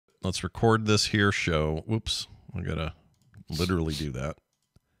Let's record this here show. Whoops. I got to literally do that.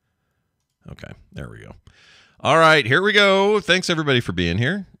 Okay, there we go. All right, here we go. Thanks, everybody, for being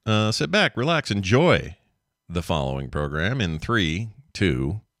here. Sit back, relax, enjoy the following program in 3,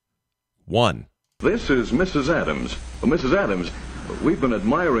 2, 1. This is Mrs. Adams. Well, Mrs. Adams, we've been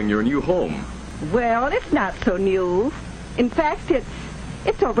admiring your new home. Well, it's not so new. In fact,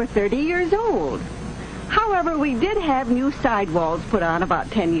 it's over 30 years old. However, we did have new sidewalls put on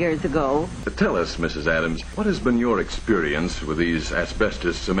about 10 years ago. Tell us, Mrs. Adams, what has been your experience with these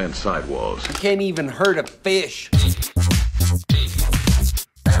asbestos cement sidewalls? You can't even hurt a fish.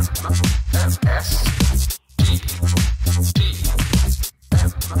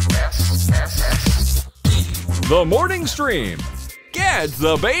 The Morning Stream. Get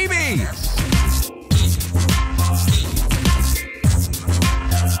the baby.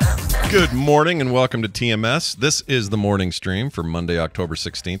 Good morning and welcome to TMS. This is the morning stream for Monday, October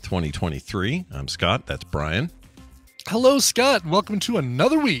 16th, 2023. I'm Scott. That's Brian. Hello, Scott. Welcome to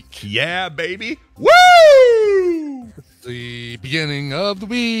another week. Yeah, baby. Woo! The beginning of the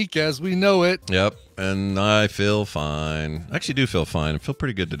week as we know it. Yep. And I feel fine. I actually do feel fine. I feel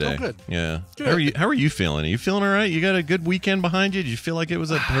pretty good today. Oh, good. Yeah. Good. How are you feeling? Are you feeling all right? You got a good weekend behind you? Did you feel like it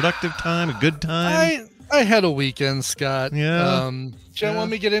was a productive time, a good time? I had a weekend, Scott. Yeah. Do you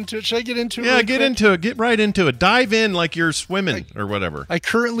want me to get into it? Should I get into it? Yeah, really get quick? into it. Get right into it. Dive in like you're swimming or whatever. I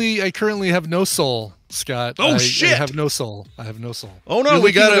currently have no soul, Scott. Oh, shit. I have no soul. I have no soul. Oh no, You're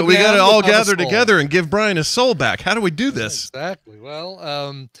we got looking at to a man all without a gather soul. together and give Brian his soul back. How do we do this? Exactly.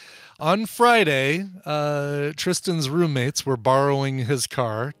 Well, on Friday, Tristan's roommates were borrowing his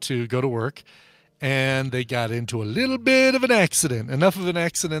car to go to work, and they got into a little bit of an accident. Enough of an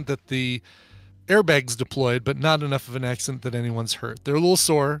accident that the airbags deployed, but not enough of an accident that anyone's hurt. They're a little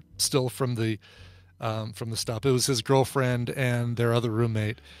sore still from the stop. It was his girlfriend and their other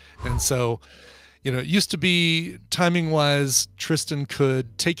roommate, and so, it used to be timing wise, Tristan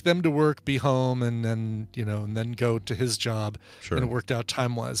could take them to work, be home, and then go to his job. Sure. And it worked out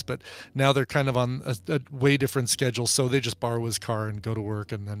time wise. But now they're kind of on a way different schedule, so they just borrow his car and go to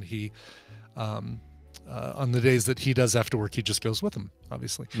work, and then he. On the days that he does after work, he just goes with them,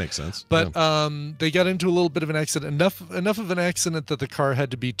 obviously. Makes sense. But they got into a little bit of an accident, enough of an accident that the car had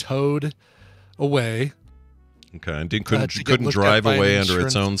to be towed away. Okay, and to couldn't get looked drive at by an away under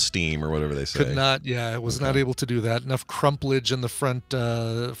insurance- its own steam or whatever they say. Could not, it was not able to do that. Enough crumplage in the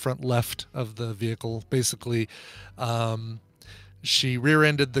front left of the vehicle. Basically, she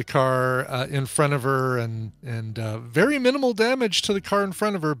rear-ended the car in front of her, and very minimal damage to the car in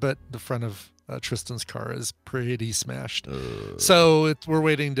front of her, but the front of Tristan's car is pretty smashed. So we're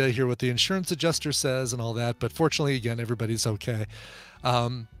waiting to hear what the insurance adjuster says and all that. But fortunately, again, everybody's okay.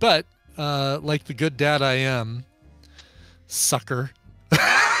 But like the good dad I am, sucker,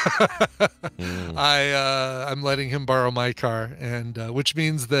 I'm letting him borrow my car, and which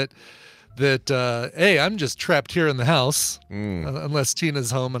means that hey, I'm just trapped here in the house unless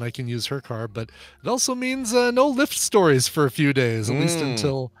Tina's home and I can use her car. But it also means no Lyft stories for a few days, at least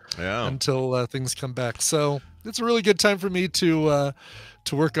until things come back. So it's a really good time for me to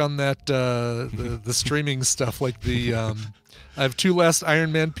work on that the streaming stuff. Like I have 2 last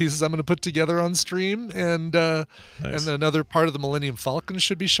Iron Man pieces I'm going to put together on stream, and nice. And another part of the Millennium Falcon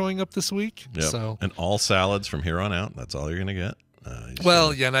should be showing up this week. Yep. So and all salads from here on out. That's all you're going to get.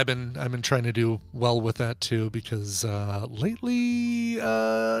 Yeah, and I've been trying to do well with that too, because lately, we've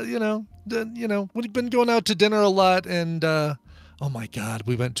been going out to dinner a lot, and oh my God,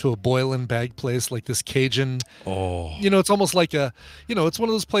 we went to a boil and bag place, like this Cajun. Oh, It's almost like it's one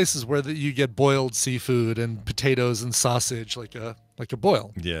of those places where you get boiled seafood and potatoes and sausage, like a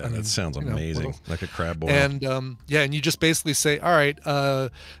boil. yeah, that sounds amazing, like a crab boil. And and you just basically say, all right,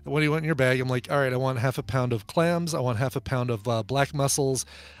 what do you want in your bag? I'm like, all right, I want half a pound of clams, I want half a pound of black mussels,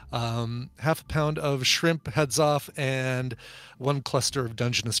 half a pound of shrimp heads off, and 1 cluster of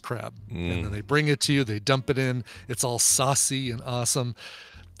Dungeness crab. And then they bring it to you, they dump it in, it's all saucy and awesome.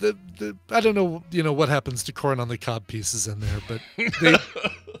 I don't know, what happens to corn on the cob pieces in there, but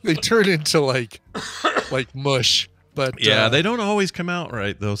they turn into like mush. But yeah, they don't always come out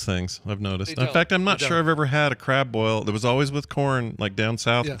right, those things, I've noticed. In fact, I'm not sure I've ever had a crab boil. There was always with corn, like down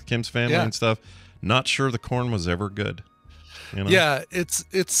south with Kim's family and stuff. Not sure the corn was ever good. Yeah, it's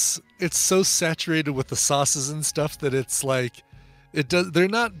so saturated with the sauces and stuff that it's like they're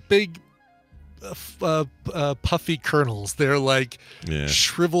not big puffy kernels. They're like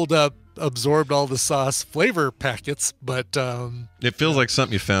shriveled up, absorbed all the sauce flavor packets, but it feels like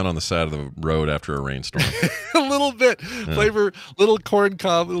something you found on the side of the road after a rainstorm. a little bit flavor, little corn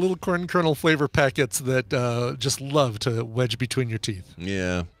kernel flavor packets that just love to wedge between your teeth.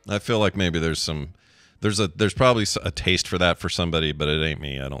 Yeah, I feel like maybe there's probably a taste for that for somebody, but it ain't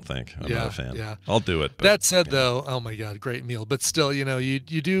me. I don't think. I'm not a fan. Yeah, I'll do it. But, that said, though, oh my God, great meal. But still, you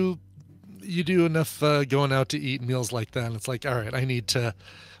do enough going out to eat meals like that, and it's like, all right, I need to.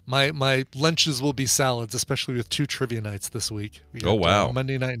 My lunches will be salads, especially with 2 trivia nights this week. We got, wow!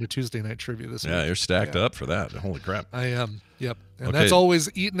 Monday night and a Tuesday night trivia this week. Yeah, you're stacked up for that. Holy crap! I am. Yep, and that's always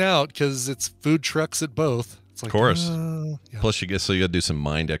eating out because it's food trucks at both. It's like, of course. Yeah. Plus, you got to do some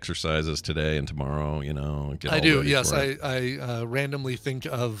mind exercises today and tomorrow. Get I all do. ready Yes, for it. I randomly think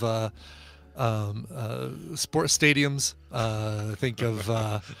of sports stadiums. Think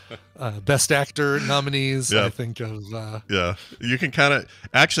of best actor nominees. Yeah. I think of yeah. You can kind of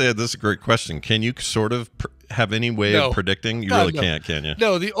actually. This is a great question. Can you sort of have any way of predicting? You really can't, can you?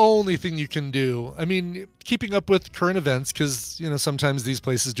 No. The only thing you can do, I mean, keeping up with current events, because sometimes these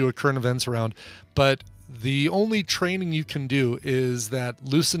places do a current events round, but the only training you can do is that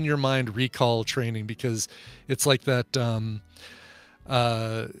loosen your mind recall training, because it's like that.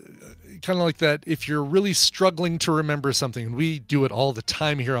 Kind of like that if you're really struggling to remember something, and we do it all the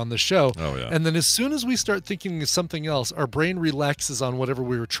time here on the show. Oh, yeah. And then as soon as we start thinking of something else, our brain relaxes on whatever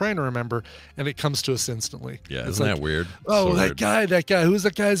we were trying to remember, and it comes to us instantly. Yeah, it's isn't like, that weird? Oh, So that weird. guy. Who's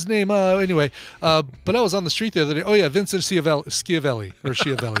that guy's name? Anyway, but I was on the street the other day. Oh, yeah, Vincent Schiavelli, or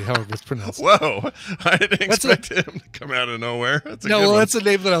Schiavelli, however it's pronounced. Whoa! I didn't expect him to come out of nowhere. That's a good one. That's a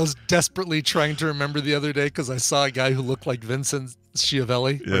name that I was desperately trying to remember the other day because I saw a guy who looked like Vincent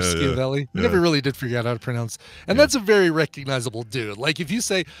Schiavelli or Schiavelli. Yeah. Never really did figure out how to pronounce. And that's a very recognizable dude. Like if you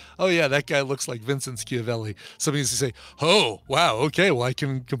say, oh yeah, that guy looks like Vincent Schiavelli, somebody's to say, oh wow, okay, well I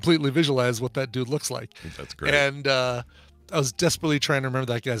can completely visualize what that dude looks like. That's great. And I was desperately trying to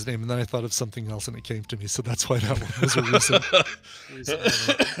remember that guy's name, and then I thought of something else and it came to me. So that's why that one was a reason.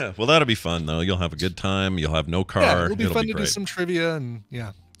 Well, that'll be fun though. You'll have a good time. You'll have no car. Yeah, it'll be fun to do great. some trivia and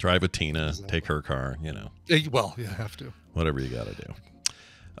yeah. Drive with Tina, take her car, Well, yeah, have to. whatever you got to do.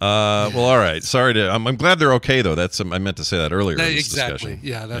 Well, all right. Sorry to. I'm glad they're okay though. That's I meant to say that earlier. In this Exactly. discussion.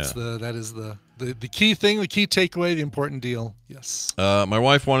 Yeah, that is the key thing, the key takeaway, the important deal. Yes. My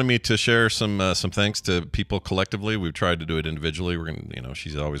wife wanted me to share some thanks to people collectively. We've tried to do it individually. We're gonna,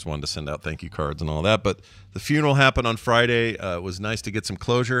 she's always wanted to send out thank you cards and all that. But the funeral happened on Friday. It was nice to get some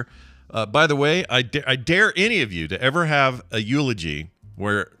closure. By the way, I dare any of you to ever have a eulogy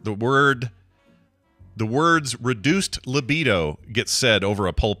where the words reduced libido gets said over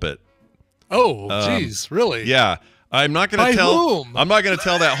a pulpit. Oh, geez, really? Yeah. I'm not going to tell whom? I'm not going to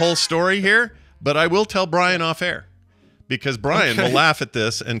tell that whole story here, but I will tell Brian off air because Brian will laugh at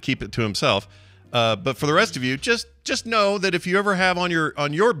this and keep it to himself. But for the rest of you, just know that if you ever have on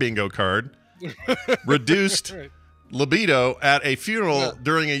your bingo card reduced libido at a funeral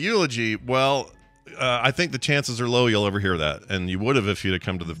during a eulogy, well, I think the chances are low you'll ever hear that, and you would have if you'd have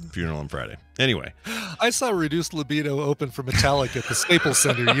come to the funeral on Friday. Anyway, I saw Reduced Libido open for Metallica at the Staples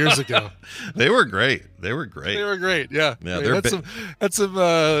Center years ago. They were great. They were great. Yeah. Yeah, had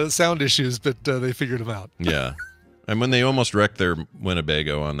some sound issues, but they figured them out. Yeah. And when they almost wrecked their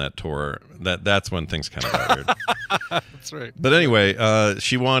Winnebago on that tour, that's when things kind of got weird. That's right. But anyway,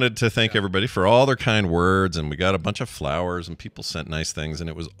 she wanted to thank everybody for all their kind words, and we got a bunch of flowers, and people sent nice things, and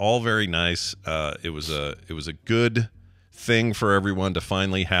it was all very nice. It was a good thing for everyone to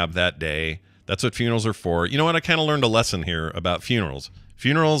finally have that day. That's what funerals are for. You know what? I kind of learned a lesson here about funerals.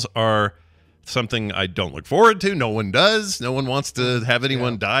 Funerals are something I don't look forward to. No one does. No one wants to have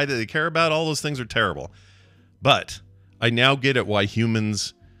anyone die that they care about. All those things are terrible. But I now get it why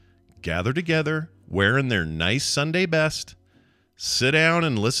humans gather together, wearing their nice Sunday best, sit down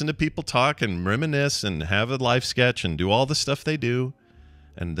and listen to people talk and reminisce and have a life sketch and do all the stuff they do,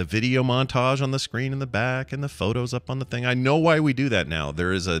 and the video montage on the screen in the back and the photos up on the thing. I know why we do that now.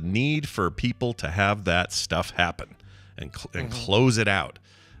 There is a need for people to have that stuff happen and close it out.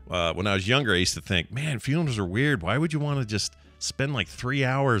 When I was younger, I used to think, man, funerals are weird. Why would you want to just spend like 3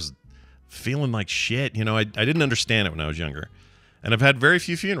 hours feeling like shit? I didn't understand it when I was younger. And I've had very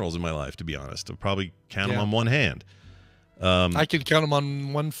few funerals in my life, to be honest. I'll probably count them on one hand. I could count them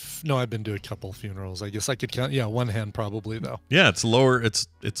on one. No, I've been to a couple funerals. I guess I could count. Yeah, one hand probably though. Yeah, it's lower. It's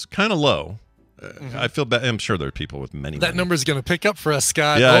kind of low. I feel bad. I'm sure there are people with many. That number's going to pick up for us,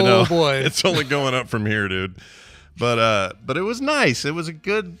 Scott. Yeah, I know. Oh boy, it's only going up from here, dude. But it was nice. It was a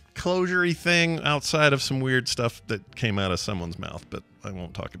good closure-y thing outside of some weird stuff that came out of someone's mouth. But I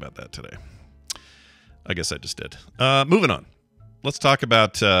won't talk about that today. I guess I just did. Moving on. Let's talk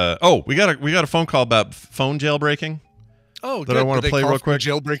about. We got a phone call about phone jailbreaking. Oh, that good. I want Did to they play call real for a quick.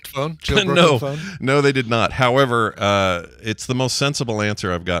 Jailbreak phone. No, Jailbroken phone. no, they did not. However, it's the most sensible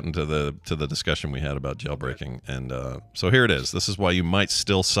answer I've gotten to the discussion we had about jailbreaking, and so here it is. This is why you might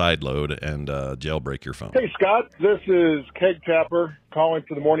still sideload and jailbreak your phone. Hey, Scott. This is Keg Tapper calling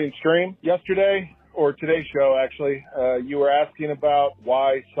for the morning stream. Yesterday, or today's show, actually, you were asking about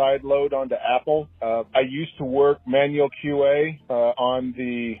why sideload onto Apple. I used to work manual QA on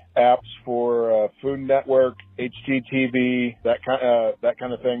the apps for Food Network, HGTV, that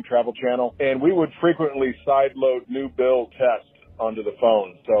kind of thing, Travel Channel, and we would frequently sideload new build tests onto the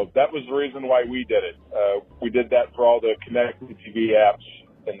phone. So that was the reason why we did it. We did that for all the connected TV apps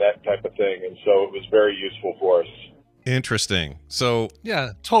and that type of thing, and so it was very useful for us. Interesting. So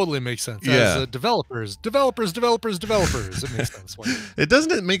Yeah, totally makes sense. Yeah. As developers. It makes sense. Why-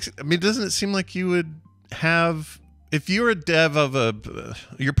 doesn't it seem like you would have, if you're a dev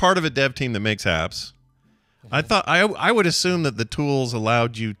you're part of a dev team that makes apps. I thought I would assume that the tools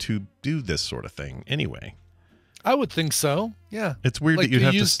allowed you to do this sort of thing anyway. I would think so. Yeah. It's weird Like that you'd you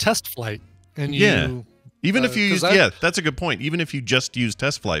have use to test flight and Yeah. you even if you use, 'cause I- that's a good point. Even if you just use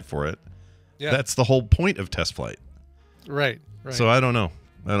test flight for it, yeah. that's the whole point of test flight. right. So I don't know.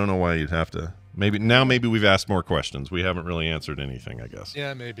 I don't know why you'd have to. Maybe we've asked more questions. We haven't really answered anything, I guess.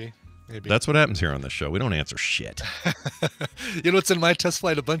 Yeah, maybe. That's what happens here on this show. We don't answer shit. You know what's in my test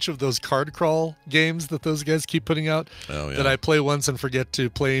flight? A bunch of those card crawl games that those guys keep putting out Oh, yeah. that I play once and forget to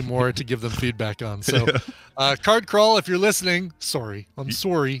play more to give them feedback on. So card crawl, if you're listening, sorry. I'm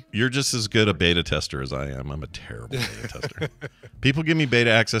sorry. You're just as good a beta tester as I am. I'm a terrible beta tester. People give me beta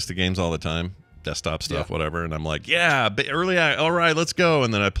access to games all the time, desktop stuff, whatever, and I'm like, yeah, all right, let's go.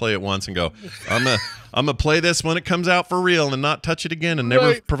 And then I play it once and go, I'm gonna play this when it comes out for real and not touch it again and never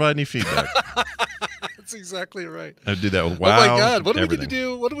Right. provide any feedback. That's exactly right. I do that with WoW. Oh my God! What are we everything. gonna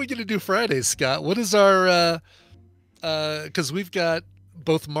do? What are we gonna do Friday, Scott? What is our? Because we've got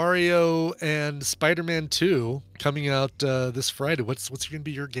both Mario and Spider-Man 2 coming out this Friday. What's gonna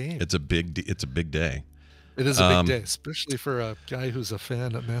be your game? It's a big day. It is a big day, especially for a guy who's a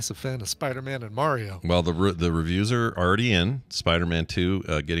massive fan of Spider-Man and Mario. Well, the reviews are already in. Spider-Man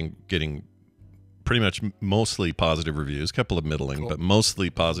 2 getting pretty much mostly positive reviews, a couple of middling, but mostly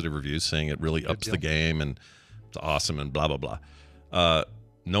positive reviews saying it really ups the game and it's awesome and blah, blah, blah.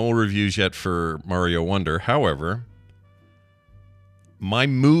 No reviews yet for Mario Wonder. However, my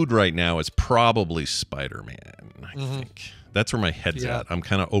mood right now is probably Spider-Man, I think. That's where my head's at. I'm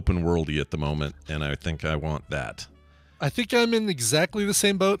kind of open worldy at the moment, and I think I want that. I think I'm in exactly the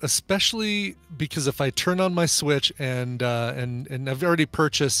same boat, especially because if I turn on my Switch and I've already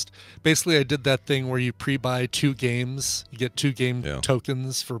purchased. Basically, I did that thing where you pre-buy 2 games, you get 2 game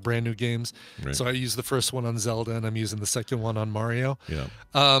tokens for brand new games. Right. So I used the first one on Zelda, and I'm using the second one on Mario. Yeah.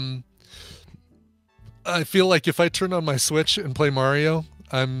 I feel like if I turn on my Switch and play Mario,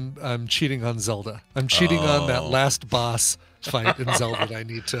 I'm cheating on Zelda. I'm cheating on that last boss fight in Zelda that I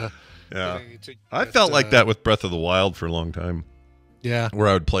need to. Yeah. I need to I get, felt like that with Breath of the Wild for a long time. Yeah. Where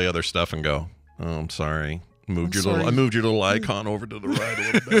I would play other stuff and go, "Oh, I'm sorry. I moved your little icon over to the right a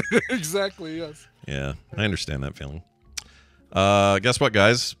little bit." Exactly, yes. Yeah, I understand that feeling. Guess what,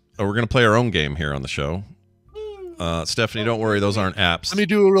 guys? We're going to play our own game here on the show. Stephanie, don't worry. Those aren't apps. Let me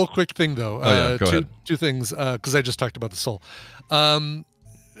do a real quick thing, though. Go ahead. Two things, because I just talked about the soul.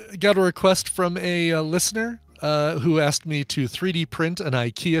 Got a request from a listener who asked me to 3D print an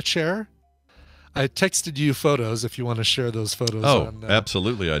IKEA chair. I texted you photos if you want to share those photos. Oh,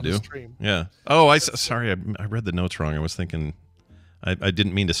 absolutely, I do. Stream. Yeah. Oh, sorry, I read the notes wrong. I was thinking, I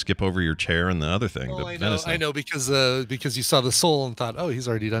didn't mean to skip over your chair and the other thing. Oh, the I know, Venice thing. I know, because you saw the soul and thought, oh, he's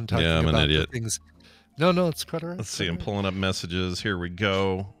already done talking Yeah, I'm an about idiot. the things. No, it's quite all right. Let's see. I'm pulling up messages. Here we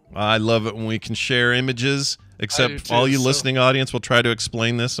go. I love it when we can share images. Except too, all you so- listening audience will try to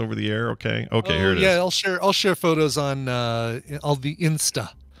explain this over the air. Okay. Okay. Here it is. Yeah, I'll share photos on all the Insta.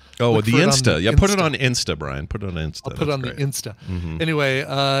 Oh, Look the for it on Insta. the Yeah, put it Insta. on Insta, Brian. Put it on Insta. I'll put it on That's the great. Insta. Mhm. Anyway,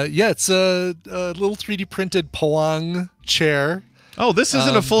 it's a little 3D printed Poang chair. Oh, this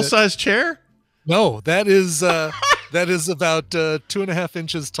isn't a full size chair? No, that is about 2.5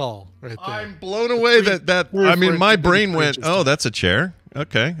 inches tall, right there. I'm blown away that three or I mean, four- my maybe brain 3 went, inches oh, tall. that's a chair.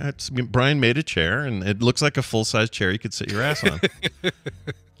 Okay. Brian made a chair, and it looks like a full size chair you could sit your ass on.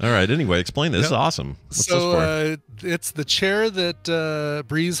 All right. Anyway, explain this. This is awesome. What's this for? It's the chair that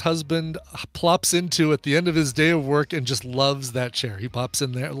Bree's husband plops into at the end of his day of work and just loves that chair. He pops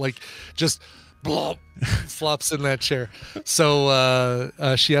in there like just blop, flops in that chair. So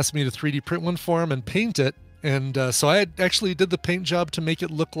she asked me to 3D print one for him and paint it. And so I actually did the paint job to make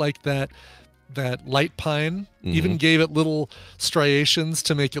it look like that that light pine, even gave it little striations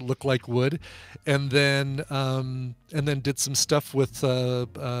to make it look like wood, and then did some stuff with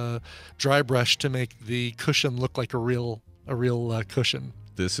dry brush to make the cushion look like a real cushion.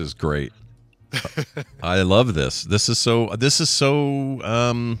 This is great. I love this. This is so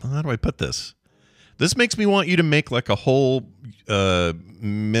how do I put this? This makes me want you to make like a whole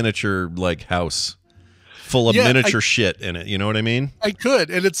miniature like house full of miniature shit in it. You know what I mean? I could,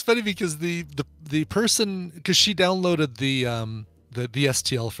 and it's funny because the person, because she downloaded the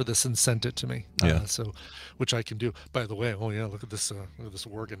STL for this and sent it to me. So, which I can do. By the way, oh yeah, look at this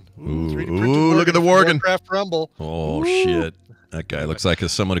Worgen. Ooh, look at the Worgen. Warcraft Rumble. Oh shit. That guy looks like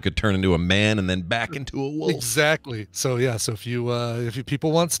someone who could turn into a man and then back into a wolf. Exactly. So yeah. So if you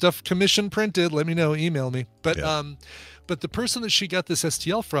people want stuff commission printed, let me know. Email me. But but the person that she got this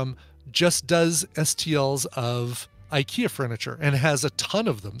STL from just does STLs of IKEA furniture and has a ton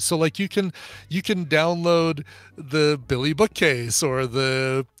of them. So like you can download the Billy bookcase or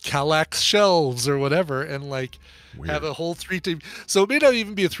the Kallax shelves or whatever, and like have a whole 3D. So it may not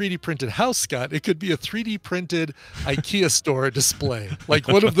even be a 3D printed house, Scott. It could be a 3D printed IKEA store display, like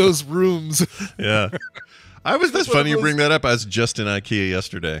one of those rooms. Yeah. That's funny you bring that up. I was just in IKEA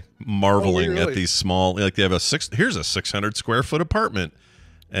yesterday, marveling at these small, like they have here's a 600 square foot apartment.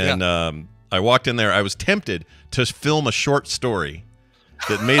 And I walked in there. I was tempted to film a short story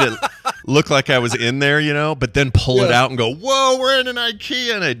that made it look like I was in there, but then pull it out and go, whoa, we're in an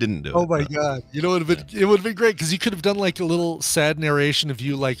IKEA. And I didn't do it. Oh, my God. It would have been great because you could have done like a little sad narration of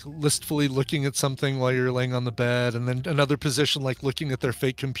you like listfully looking at something while you're laying on the bed, and then another position like looking at their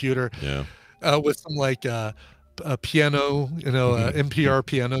fake computer with some like a piano, NPR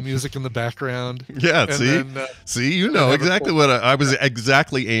piano music in the background. Yeah, see, exactly what I was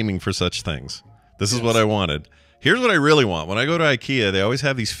exactly aiming for such things. This is what I wanted. Here's what I really want. When I go to IKEA, they always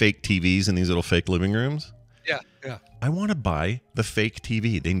have these fake TVs in these little fake living rooms. Yeah. I want to buy the fake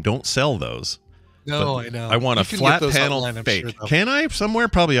TV. They don't sell those. No, I know. I want a flat panel fake. Sure, can I? Somewhere,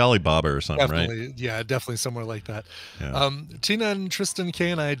 probably Alibaba or something, definitely, right? Yeah, definitely somewhere like that. Yeah. Tina and Tristan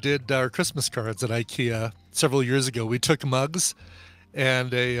K and I did our Christmas cards at IKEA several years ago. We took mugs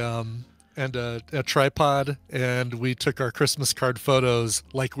and a tripod, and we took our Christmas card photos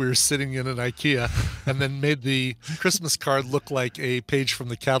like we were sitting in an IKEA, and then made the Christmas card look like a page from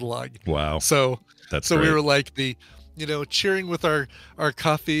the catalog. Wow. So that's great. We were like cheering with our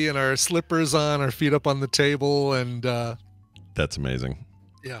coffee and our slippers on, our feet up on the table, and that's amazing.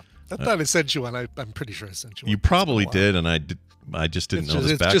 Yeah, I thought I sent you one. I'm pretty sure I sent you one. You probably did, and I just didn't know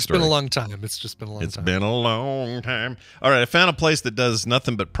this backstory. It's just been a long time. It's been a long time. All right, I found a place that does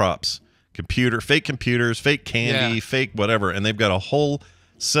nothing but props. Fake computers, fake candy, fake whatever, and they've got a whole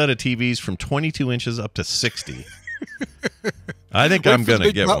set of TVs from 22 inches up to 60. I think I'm going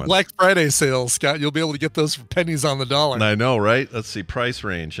to get one. Black Friday sales, Scott. You'll be able to get those for pennies on the dollar. I know, right? Let's see. Price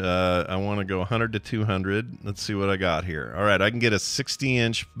range. I want to go 100 to 200. Let's see what I got here. All right. I can get a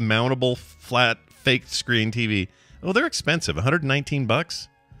 60-inch mountable flat fake screen TV. Oh, they're expensive. $119.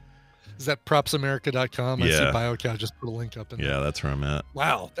 Is that propsamerica.com? Yeah. I see BioCow just put a link up in there. Yeah, that's where I'm at.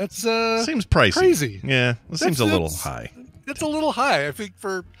 Wow. That's seems pricey. Crazy. Yeah. That seems a little high. It's a little high. I think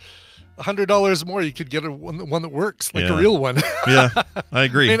for $100 more, you could get one that works, like a real one. Yeah, I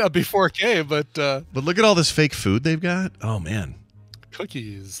agree. It may not be 4K, but look at all this fake food they've got. Oh man,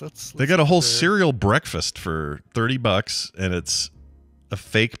 cookies. They got a whole cereal breakfast for $30, and it's a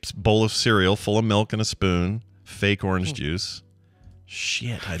fake bowl of cereal full of milk and a spoon, fake orange juice.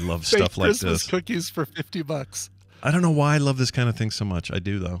 Shit, I love stuff like Christmas this. Cookies for $50. I don't know why I love this kind of thing so much. I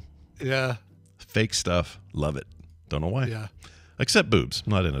do though. Yeah. Fake stuff, love it. Don't know why. Yeah. Except boobs,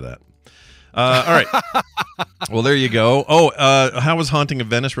 not into that. All right. Well, there you go. Oh, how was Haunting of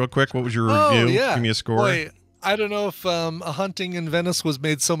Venice? Real quick, what was your review? Yeah. Give me a score. Boy, I don't know if A Haunting in Venice was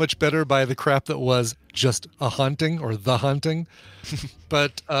made so much better by the crap that was just A Haunting or The Haunting,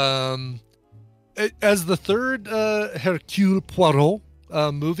 but as the third Hercule Poirot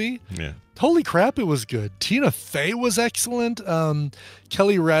movie, holy crap, it was good. Tina Fey was excellent.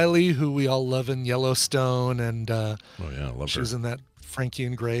 Kelly Riley, who we all love in Yellowstone, and I love she was in that Frankie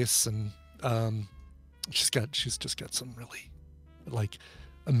and Grace, and she's just got some really like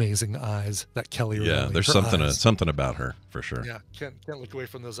amazing eyes. That Kelly Riley. Yeah, there's something about her for sure. Yeah, can't look away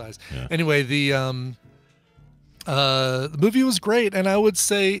from those eyes. Yeah. Anyway, the movie was great, and I would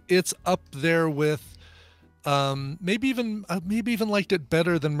say it's up there with maybe even liked it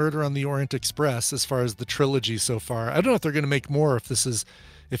better than Murder on the Orient Express as far as the trilogy so far. I don't know if they're going to make more if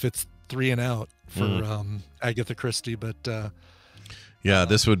it's 3 and out for Agatha Christie, but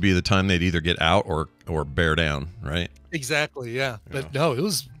this would be the time they'd either get out or bear down, right? Exactly, yeah. But no, it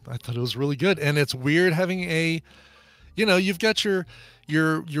was I thought it was really good. And it's weird having you've got your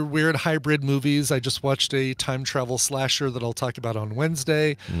weird hybrid movies. I just watched a time travel slasher that I'll talk about on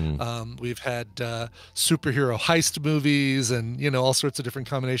Wednesday. We've had superhero heist movies and, all sorts of different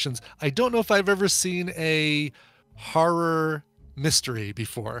combinations. I don't know if I've ever seen a horror mystery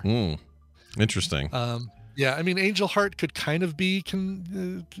before. Interesting. Yeah, I mean, Angel Heart could kind of be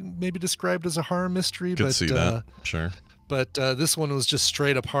maybe described as a horror mystery. Could see that, sure. But this one was just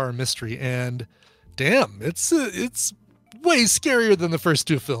straight up horror mystery, and damn, it's way scarier than the first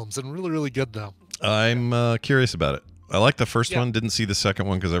two films, and really, really good though. I'm curious about it. I like the first one. Didn't see the second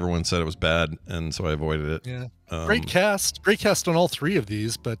one because everyone said it was bad, and so I avoided it. Yeah, great cast on all three of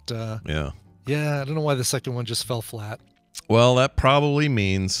these, but yeah, I don't know why the second one just fell flat. Well, that probably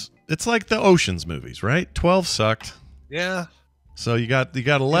means it's like the Ocean's movies, right? 12 sucked. Yeah. So you got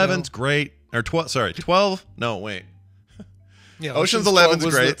 11's great, or 12. Sorry, 12. No, wait. Yeah, Ocean's 11's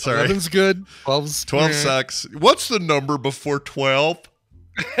great. Sorry, 11's good. 12 sucks. What's the number before 12?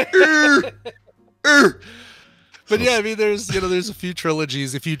 But yeah, I mean, there's a few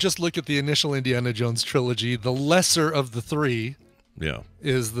trilogies. If you just look at the initial Indiana Jones trilogy, the lesser of the three,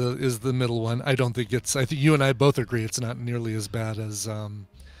 is the middle one. I think you and I both agree it's not nearly as bad as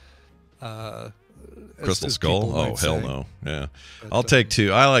Crystal Skull. Oh hell no. Yeah, but, I'll take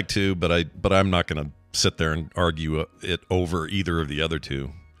 2. I like 2, but I'm not gonna sit there and argue it over either of the other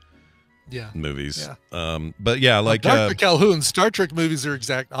two. Movies. But yeah, like Dr. Calhoun's Star Trek movies are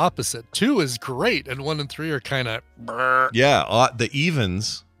exact opposite. 2 is great, and 1 and 3 are kind of the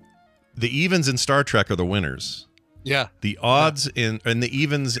evens in Star Trek are the winners. Yeah. The odds and the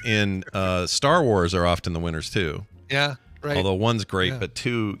evens in Star Wars are often the winners too. Yeah. Right. Although 1's great, but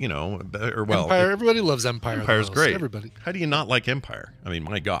 2, Empire. Everybody loves Empire. Empire's great. Everybody. How do you not like Empire? I mean,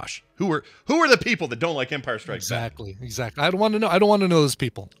 my gosh, who are the people that don't like Empire Strikes Back? Exactly. I don't want to know. I don't want to know those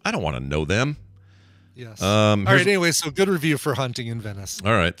people. I don't want to know them. Yes. All right. Anyway, so good review for Hunting in Venice.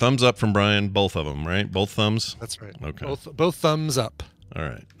 All right. Thumbs up from Brian. Both of them, right? Both thumbs. That's right. Okay. Both thumbs up. All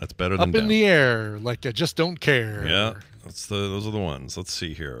right. That's better than up in the air, like I just don't care. Yeah. Those are the ones. Let's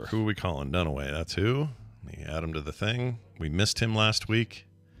see here. Who are we calling? Dunaway. That's who. Let me add him to the thing. We missed him last week.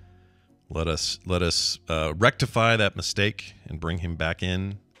 Let us rectify that mistake and bring him back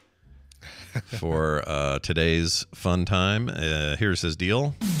in for today's fun time. Here's his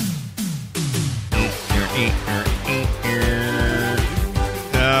deal.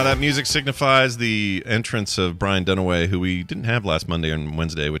 That music signifies the entrance of Brian Dunaway, who we didn't have last Monday and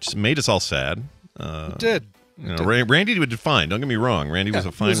Wednesday, which made us all sad. It did. Randy would fine. Don't get me wrong. Randy was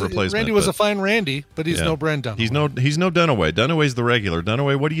a fine replacement. Randy was a fine Randy, but he's no Brian Dunaway. He's no Dunaway. Dunaway's the regular.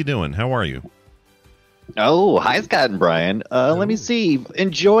 Dunaway, what are you doing? How are you? Oh, hi, Scott and Brian. Let me see.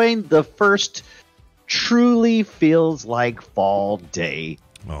 Enjoying the first truly feels like fall day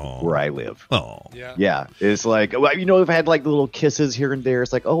where I live. Oh, yeah. It's like, we've had like little kisses here and there.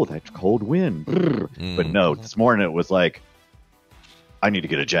 It's like, oh, that cold wind. But no, this morning it was like, I need to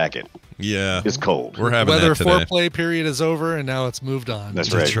get a jacket. Yeah, it's cold. We're having weather that today. Foreplay period is over, and now it's moved on.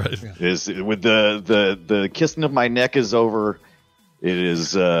 That's right. Yeah. Is with the kissing of my neck is over. It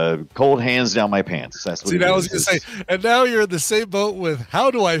is cold hands down my pants. That's what. I was going to say, and now you're in the same boat with how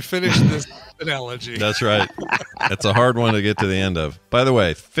do I finish this analogy? That's right. That's a hard one to get to the end of. By the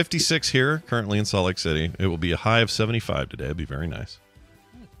way, 56 here currently in Salt Lake City. It will be a high of 75 today. It'll be very nice.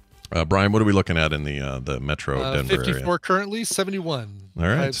 Brian, what are we looking at in the metro Denver 54 area? Currently, 71. All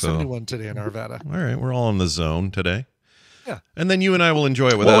right, 71 today in Arvada. All right, we're all in the zone today. Yeah, and then you and I will enjoy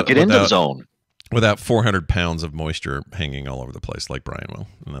it without get in the zone. Without 400 pounds of moisture hanging all over the place like Brian will,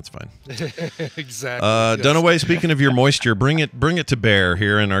 and that's fine. Exactly. Dunaway, speaking of your moisture, bring it to bear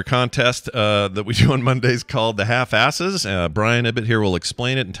here in our contest that we do on Mondays called the Half Asses. Brian Ibbett here will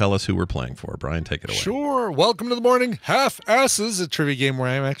explain it and tell us who we're playing for. Brian, take it away. Sure. Welcome to the morning Half Asses, a trivia game where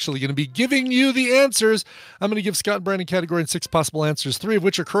I'm actually going to be giving you the answers. I'm going to give Scott and Brian a category and 6 possible answers, 3 of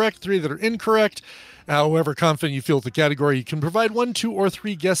which are correct, 3 that are incorrect. However confident you feel with the category, you can provide 1, 2, or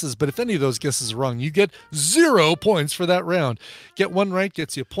 3 guesses, but if any of those guesses are wrong, you get 0 points for that round. Get 1 right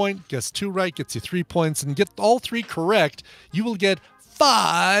gets you a point, guess 2 right gets you 3 points, and get all 3 correct, you will get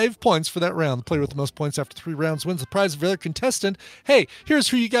 5 points for that round. The player with the most points after 3 rounds wins the prize of the other contestant. Hey, here's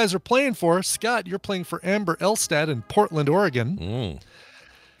who you guys are playing for. Scott, you're playing for Amber Elstad in Portland, Oregon.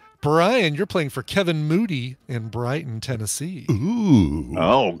 Brian, you're playing for Kevin Moody in Brighton, Tennessee. Ooh.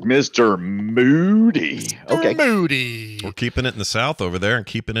 Oh, Mr. Moody. Okay. Moody. We're keeping it in the South over there and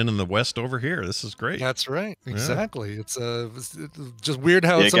keeping it in the West over here. This is great. That's right. Exactly. It's just weird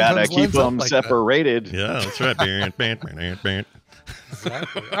how You gotta keep them like separated. Yeah, that's right. Exactly.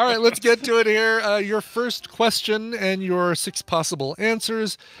 All right, let's get to it here. Your first question and your 6 possible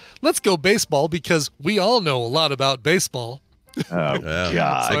answers. Let's go baseball because we all know a lot about baseball. Oh, Yeah.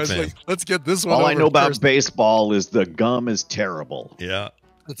 God. So I was like, let's get this one. All I over know about first. baseball is the gum is terrible. Yeah,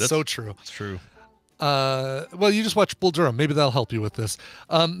 It's so true. it's true. Well, you just watch Bull Durham. Maybe that'll help you with this.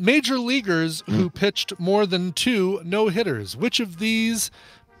 Major leaguers who pitched more than 2 no-hitters. Which of these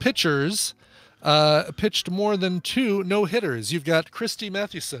pitchers pitched more than 2 no-hitters? You've got Christy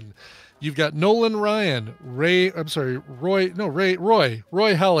Mathewson. You've got Nolan Ryan, Roy Halladay.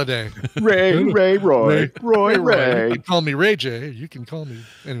 Roy. You can call me Ray J. You can call me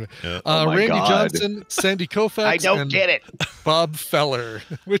anyway. Yeah. Oh my Randy God. Johnson, Sandy Koufax, I don't and get it. Bob Feller.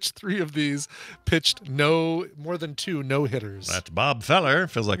 Which 3 of these pitched more than 2 no-hitters? That's Bob Feller.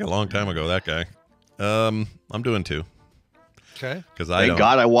 Feels like a long time ago, that guy. I'm doing 2. Okay. Because I Thank don't.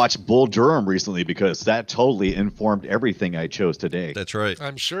 God I watched Bull Durham recently because that totally informed everything I chose today. That's right.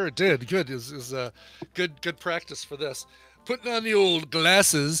 I'm sure it did. Good is good practice for this. Putting on the old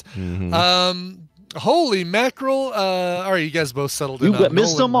glasses. Holy mackerel! All right, you guys both settled in. You on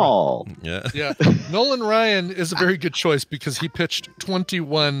missed Nolan them all. Yeah. Yeah, Nolan Ryan is a very good choice because he pitched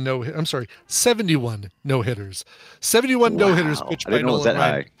 71 no-hitters. 71 no-hitters pitched I by didn't know it was Nolan that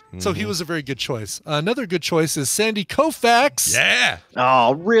Ryan. high. So he was a very good choice. Another good choice is Sandy Koufax. Yeah.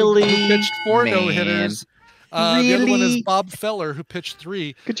 Oh, really? Who pitched 4 Man. no-hitters. The other one is Really? Bob Feller, who pitched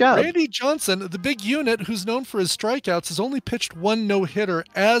 3. Good job. Randy Johnson, the big unit, who's known for his strikeouts, has only pitched 1 no-hitter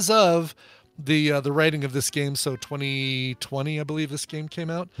as of the writing of this game. So 2020, I believe this game came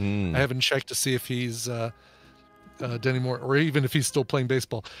out. I haven't checked to see if he's done any more, or even if he's still playing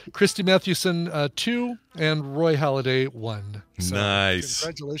baseball. Christy Mathewson 2 and Roy Halladay 1. So, Nice.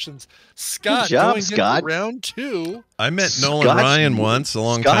 Congratulations, Scott. Good job, going Scott. Into round 2. I met Nolan Scott- Ryan once a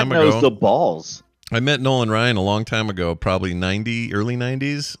long Scott time knows ago. the balls. I met Nolan Ryan a long time ago, probably early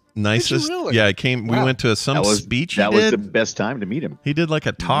 90s. Nicest. really? Yeah, I came. We Wow. went to some That was speech that he was did. the best time to meet him. He did like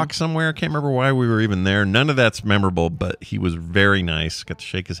a talk somewhere. I can't remember why we were even there. None of that's memorable, but he was very nice. Got to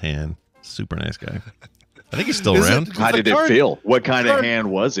shake his hand. Super nice guy. I think he's still Is it- around. How the did card- it feel? What kind of card- hand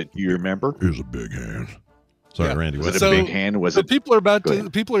was it? Do you remember? It was a big hand. Sorry, Yeah. Randy. Was What's it So- a big hand? Was So it? people are Go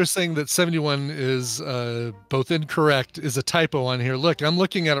ahead. people are saying that 71 is both incorrect, is a typo on here. Look, I'm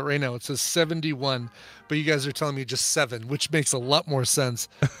looking at it right now. It says 71, but you guys are telling me just 7, which makes a lot more sense.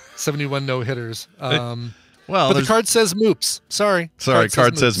 71 no hitters. Well, But the there's- card says moops. Sorry. card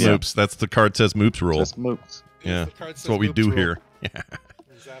says moops. moops. That's the card says moops rule. Just moves. Yeah, The card that's says what we moops do rule. here. Yeah.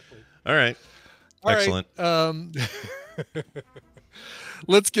 Exactly. All right. All right, Excellent.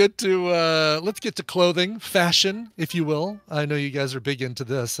 let's get to clothing, fashion, if you will. I know you guys are big into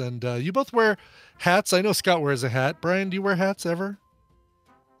this, and you both wear hats. I know Scott wears a hat. Brian, do you wear hats ever?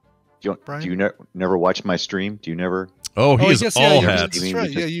 Do Brian? you never watch my stream? Do you never? Oh, he I is guess, all yeah, hats. That's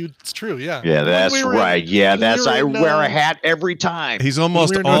right. Yeah, it's true. Yeah. Yeah, When that's we were in- right. Yeah, when we that's were I in, wear a hat every time. He's When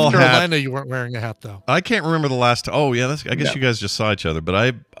almost we were in all North hats. Carolina, you weren't wearing a hat though. I can't remember the last. Oh yeah, I guess No. you guys just saw each other, but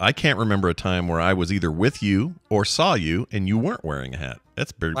I can't remember a time where I was either with you or saw you and you weren't wearing a hat.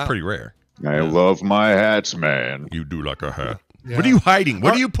 That's Wow. pretty rare. I love my hats, man. You do like a hat. Yeah. What are you hiding?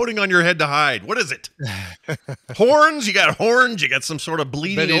 What are you putting on your head to hide? What is it? Horns? You got horns? You got some sort of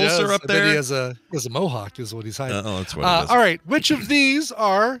bleeding ulcer up I bet he there? has a mohawk is what he's hiding. Oh, that's what it is. All right. Which of these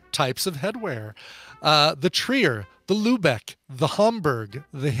are types of headwear? The Trier, the Lubeck, the Homburg,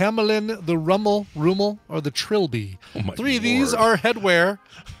 the Hamelin, the Rummel, or the Trilby. Oh my 3 of these Lord. are headwear.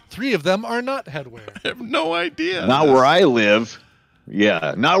 3 of them are not headwear. I have no idea. Not where I live.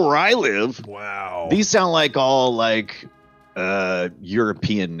 Yeah, not where I live. Wow. These sound like all like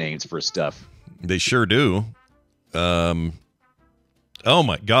European names for stuff. They sure do. Oh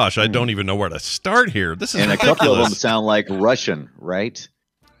my gosh, I don't even know where to start here. This is And a couple of them ridiculous. sound like Russian, right?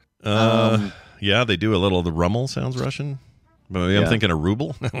 Yeah, they do a little. The Rummel sounds Russian. But maybe I'm Yeah. thinking a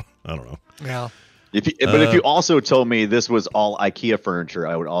ruble. I don't know. Yeah. If you also told me this was all IKEA furniture,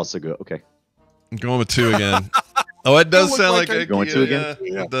 I would also go, okay. I'm going with 2 again. Oh, it does It sound looked like like IKEA. Going 2 again?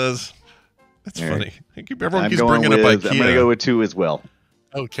 Yeah, it does. That's All right. funny. Everyone I'm keeps going bringing up with, IKEA. I'm going to go with 2 as well.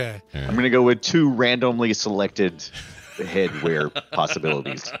 Okay. All right. I'm going to go with 2 randomly selected headwear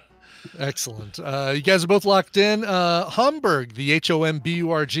possibilities. Excellent. You guys are both locked in. Homburg, the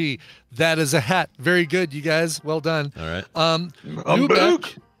Homburg. That is a hat. Very good, you guys. Well done. All right.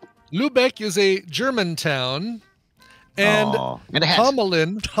 Lubeck is a German town. And And a hat.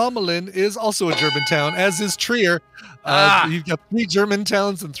 Hamelin is also a German town, as is Trier. You've got 3 German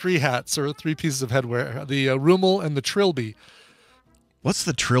towns and 3 hats, or 3 pieces of headwear. The Rummel and the Trilby. What's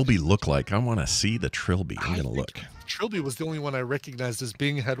the Trilby look like? I want to see the Trilby. I'm going to look. Trilby was the only one I recognized as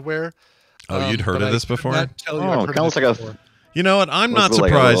being headwear. Oh, you'd heard of this before? Kind of like a. You know what? I'm not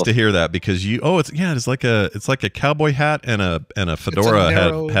surprised to hear that because it's like a cowboy hat and a fedora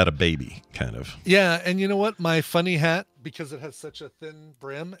had a baby kind of. Yeah, and you know what? My funny hat, because it has such a thin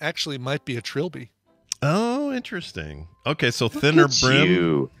brim, actually might be a Trilby. Oh, interesting. Okay, so thinner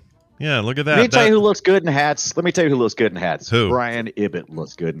brim. Yeah, look at that. Let me tell you who looks good in hats. Who? Brian Ibbett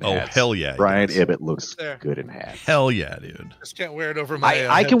looks good in hats. Oh, hell yeah. Brian Ibbett looks good in hats. Hell yeah, dude. Just can't wear it over my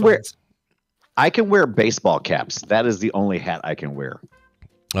I can wear baseball caps. That is the only hat I can wear.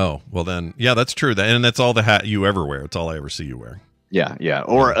 Oh, well then, yeah, that's true. And that's all the hat you ever wear. It's all I ever see you wear. Yeah.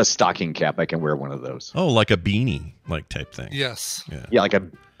 Or a stocking cap. I can wear one of those. Oh, like a beanie, like type thing. Yes. Yeah, like a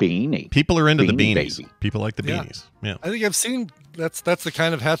beanie. People are into the beanies. Baby. People like the beanies. Yeah. I think I've seen that's the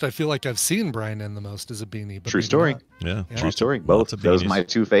kind of hat I feel like I've seen Brian in the most is a beanie. But True story. Yeah. True story. Both of those are my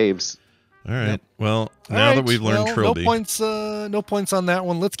 2 faves. All right. Yep. Well, now that we've learned Trilby. No points on that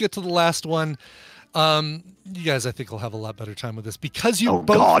one. Let's get to the last one. You guys, I think, will have a lot better time with this because you're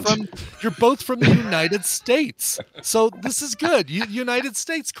both from the United States. So this is good. United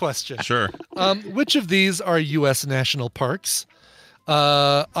States question. Sure. Which of these are U.S. national parks?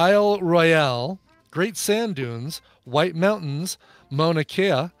 Isle Royale, Great Sand Dunes, White Mountains, Mauna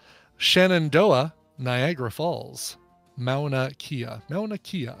Kea, Shenandoah, Niagara Falls. Mauna Kea.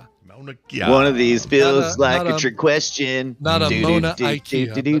 One of these feels like a trick question. Not a Mauna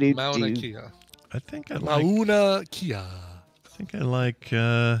Ikea, but Mauna Kea. I think I like Mauna Kea. I think I like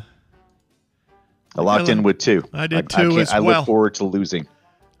I locked in with 2. I did too as well. I look forward to losing.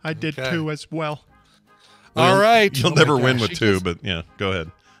 I did too as well. All right. You'll never win with 2, but yeah, go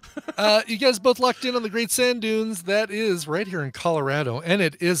ahead. You guys both locked in on the Great Sand Dunes. That is right here in Colorado, and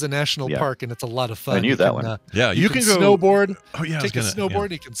it is a national park, and it's a lot of fun. I knew that one. Yeah, you can snowboard. Oh yeah, take a snowboard.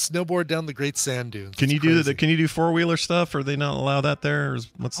 Yeah. You can snowboard down the Great Sand Dunes. Can you do 4-wheeler stuff? Or they not allow that there? Or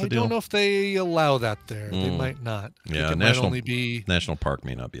what's the deal? I don't know if they allow that there. They might not. Yeah, national park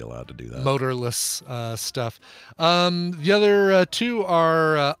may not be allowed to do that. Motorless stuff. The other 2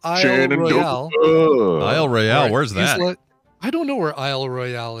 are Isle Royale. Isle Royale. Right. Where's that? I don't know where Isle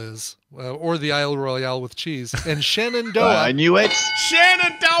Royale is, or the Isle Royale with cheese. And Shenandoah. I knew it.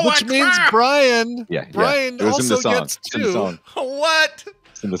 Shenandoah, which means Brian. Yeah, Brian also gets 2. It's in the song. What?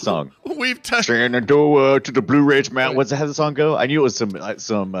 It's in the song. We've touched Shenandoah to the Blue Ridge Mountain. How does the song go? I knew it was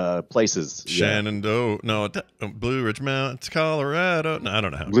some places. Shenandoah, no, Blue Ridge Mountain, Colorado. No, I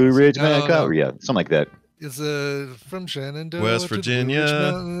don't know how. Blue Ridge Mountain, Colorado. Yeah, something like that. Is from Shenandoah, West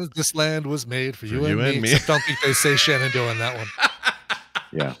Virginia. This land was made for you and me. Except I don't think they say Shenandoah in that one.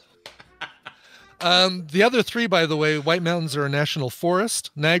 Yeah. The other 3, by the way, White Mountains are a national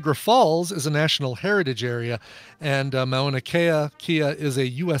forest. Niagara Falls is a national heritage area, and Mauna Kea is a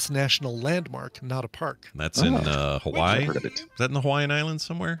U.S. national landmark, not a park. That's in Hawaii. Is that in the Hawaiian Islands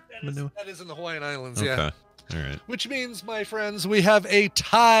somewhere? That is in the Hawaiian Islands. Okay. Yeah. All right. Which means, my friends, we have a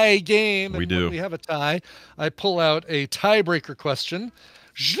tie game. We do. When we have a tie, I pull out a tiebreaker question.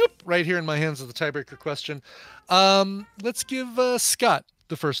 Zoop, right here in my hands is the tiebreaker question. Let's give Scott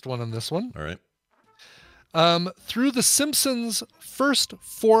the first one on this one. All right. Through The Simpsons' first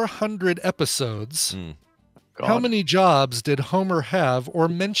 400 episodes, how many jobs did Homer have or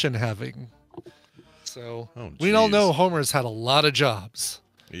mention having? So we all know Homer's had a lot of jobs.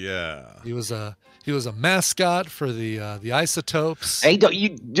 Yeah. He was a mascot for the Isotopes. Hey,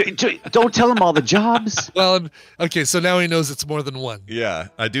 don't tell him all the jobs. Well, okay, so now he knows it's more than one. Yeah,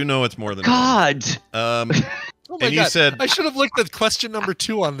 I do know it's more than one. Oh my God. You said I should have looked at question number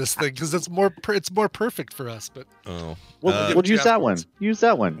 2 on this thing because it's more perfect for us. But we'll use that one. Use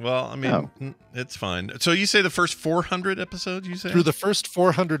that one. Well, I mean, it's fine. So you say the first 400 episodes? You say through the first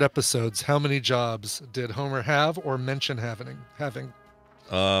 400 episodes, how many jobs did Homer have or mention having?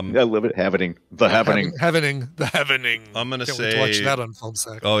 I love it. Happening. The happening. The happening. I'm gonna can't say wait to watch that on Film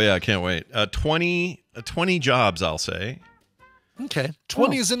Sack. Oh yeah, I can't wait. 20 jobs, I'll say. Okay,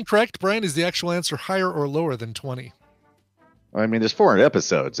 20 is incorrect. Brian, is the actual answer higher or lower than 20? I mean, there's 400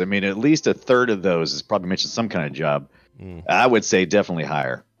 episodes. I mean, at least a third of those is probably mentioned some kind of job. I would say definitely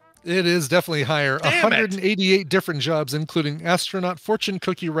higher. It is definitely higher. 188 different jobs, including astronaut, fortune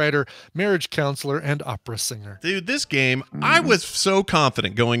cookie writer, marriage counselor, and opera singer. Dude, this game, I was so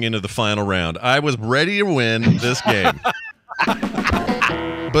confident going into the final round. I was ready to win this game.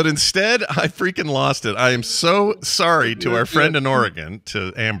 But instead, I freaking lost it. I am so sorry to our friend in Oregon,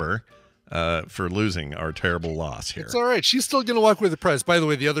 to Amber. for losing our terrible loss here. It's all right. She's still going to walk with the prize. By the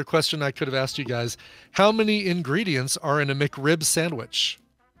way, the other question I could have asked you guys, how many ingredients are in a McRib sandwich?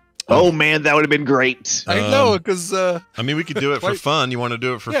 Oh, man, that would have been great. I know, because... I mean, we could do it for fun. You want to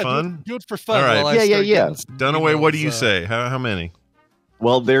do it for fun? Do it for fun. All right. While Yeah. Dunaway, what do you say? How many?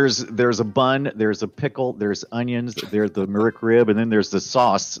 Well, there's a bun, there's a pickle, there's onions, there's the McRib, and then there's the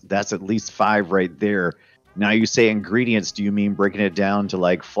sauce. That's at least 5 right there. Now you say ingredients. Do you mean breaking it down to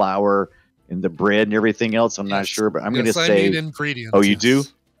like flour and the bread and everything else? I'm not sure, but I'm going to say... I mean ingredients. Oh, you do?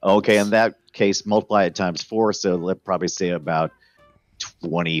 Okay, in that case, multiply it times 4, so let's probably say about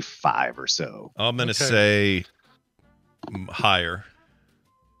 25 or so. I'm going to say higher.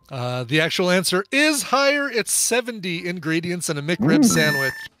 The actual answer is higher. It's 70 ingredients in a McRib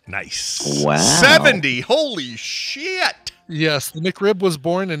sandwich. Nice. Wow. 70. Holy shit. Yes, the McRib was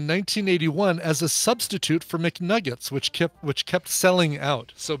born in 1981 as a substitute for McNuggets, which kept selling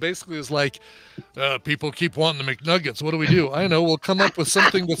out. So basically, it was like, people keep wanting the McNuggets. What do we do? I know. We'll come up with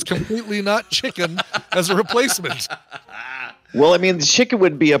something that's completely not chicken as a replacement. Well, I mean, the chicken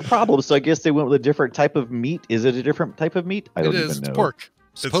would be a problem, so I guess they went with a different type of meat. Is it a different type of meat? I don't even know. It's pork.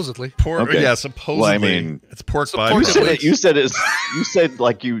 Supposedly. It's pork. Okay. Yeah, supposedly. Well, I mean, it's pork byproduct. You said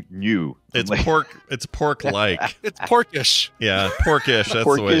like you knew. It's pork. It's pork-like. It's porkish. Yeah, porkish. That's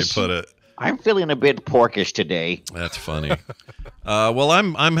the way you put it. I'm feeling a bit porkish today. That's funny. Well,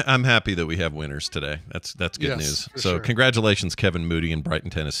 I'm happy that we have winners today. That's good news. So congratulations, Kevin Moody in Brighton,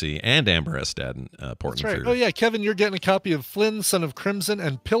 Tennessee, and Amber Estad in Portland. That's right. Oh yeah, Kevin, you're getting a copy of Flynn, Son of Crimson,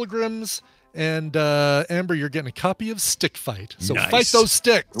 and Pilgrims. And Amber, you're getting a copy of Stick Fight. So fight those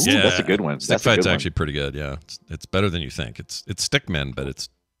sticks. Ooh, that's a good one. Stick Fight's actually pretty good. Yeah, it's better than you think. It's Stickmen, but it's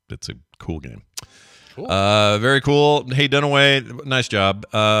a cool game. Cool. Very cool. Hey, Dunaway, nice job.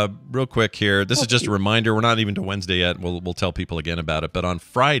 Real quick here. This is just a reminder. We're not even to Wednesday yet. We'll tell people again about it. But on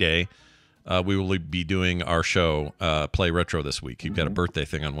Friday, we will be doing our show, Play Retro, this week. You've got a birthday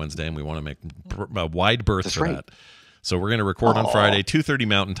thing on Wednesday, and we want to make a wide berth for that. So we're going to record on Friday, 2:30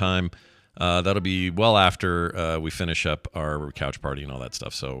 Mountain Time. That'll be well after we finish up our couch party and all that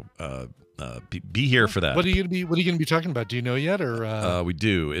stuff. So be here for that. What are you gonna be talking about? Do you know yet, or we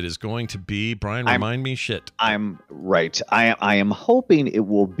do? It is going to be Brian. Remind me, shit. I'm right. I am hoping it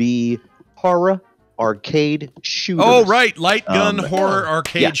will be horror arcade shooters. Oh, right, light gun horror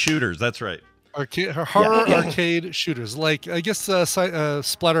arcade shooters. That's right. Horror arcade shooters. Like, I guess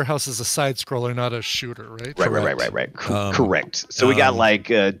Splatterhouse is a side scroller, not a shooter, right? Right. Correct. So we got like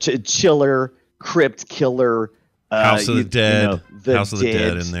Chiller, Crypt Killer, House of the Dead, House of the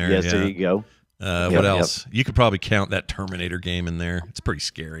Dead in there. Yes, there you go. What else? You could probably count that Terminator game in there. It's pretty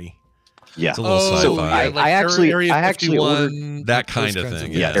scary. Yeah, it's a little sci-fi. So I actually ordered that kind of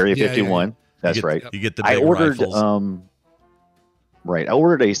thing. Yeah, Area 51. That's right. You get the big rifles. Right. I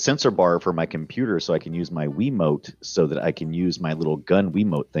ordered a sensor bar for my computer so I can use my Wiimote so that I can use my little gun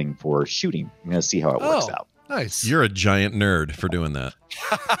Wiimote thing for shooting. I'm going to see how it works out. Nice. You're a giant nerd for doing that.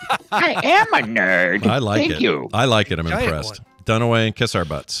 I am a nerd. I like it. Thank you. I like it. I'm impressed. Dunaway, kiss our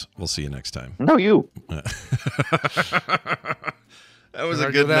butts. We'll see you next time. No, you. That was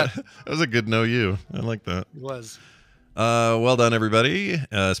a good. That was a good no you. I like that. It was. Well done, everybody,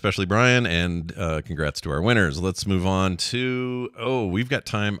 especially Brian, and congrats to our winners. Let's move on to, we've got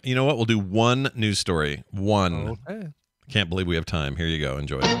time. You know what? We'll do one news story. One. Okay. Can't believe we have time. Here you go.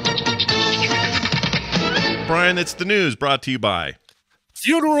 Enjoy it. Brian, it's the news brought to you by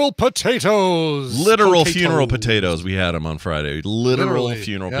Funeral potatoes. Literal funeral potatoes. We had them on Friday. Literal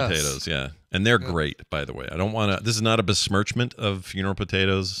funeral potatoes, yeah. And they're great, by the way. I don't want to, this is not a besmirchment of funeral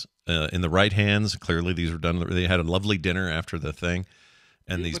potatoes. In the right hands, clearly these were done. They had a lovely dinner after the thing,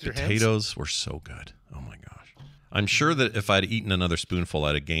 and these potatoes were so good. Oh my gosh! I'm sure that if I'd eaten another spoonful,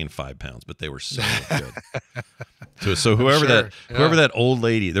 I'd have gained 5 pounds. But they were so good. So whoever that old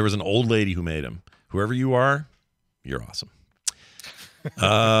lady, there was an old lady who made them. Whoever you are, you're awesome.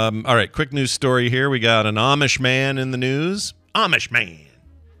 All right, quick news story here. We got an Amish man in the news. Amish man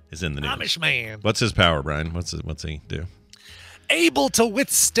is in the news. Amish man. What's his power, Brian? What's he do? Able to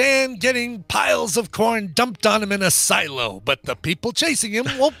withstand getting piles of corn dumped on him in a silo, but the people chasing him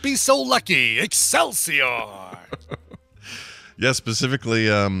won't be so lucky. Excelsior! Yeah, specifically.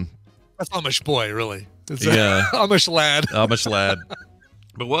 That's Amish boy, really. It's Amish lad. Amish lad.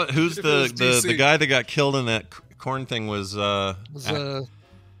 But who's the guy that got killed in that corn thing was from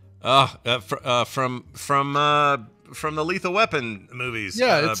the Lethal Weapon movies.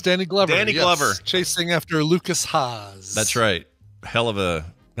 Yeah, it's Danny Glover. Danny Glover chasing after Lucas Haas. That's right. Hell of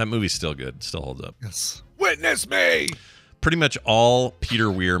that movie's still good. Still holds up. Yes. Witness me. Pretty much all Peter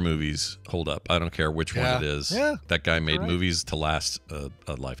Weir movies hold up. I don't care which one it is. Yeah. That guy made movies to last a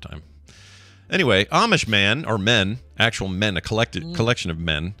lifetime. Anyway, Amish men, or men, actual men, a collection of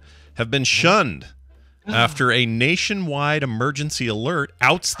men, have been shunned after a nationwide emergency alert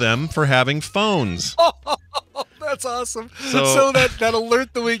outs them for having phones. That's awesome. So that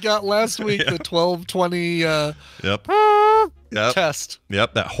alert that we got last week, the 1220 test.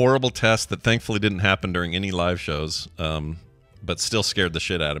 Yep, that horrible test that thankfully didn't happen during any live shows, but still scared the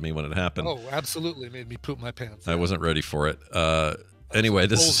shit out of me when it happened. Oh, absolutely made me poop my pants. I wasn't ready for it. Anyway,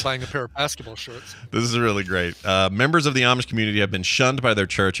 this is buying a pair of basketball shorts. This is really great. Members of the Amish community have been shunned by their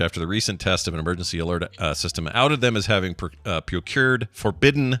church after the recent test of an emergency alert system outed them as having procured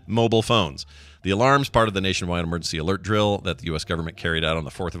forbidden mobile phones. The alarms, part of the nationwide emergency alert drill that the U.S. government carried out on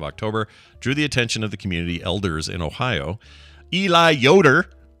the 4th of October, drew the attention of the community elders in Ohio. Eli Yoder.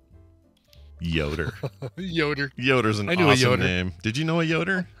 Yoder's an awesome name. Did you know a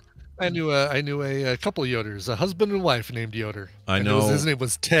Yoder? I knew a couple of Yoders, a husband and wife named Yoder. I know. His name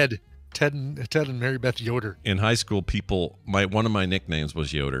was Ted. Ted and Mary Beth Yoder. In high school, one of my nicknames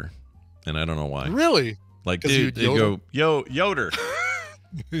was Yoder, and I don't know why. Really? Like, dude, they go, yo, Yoder.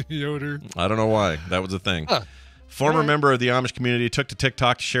 Yoder. I don't know why. That was a thing. Huh. Former member of the Amish community took to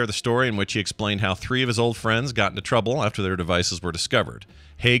TikTok to share the story in which he explained how 3 of his old friends got into trouble after their devices were discovered.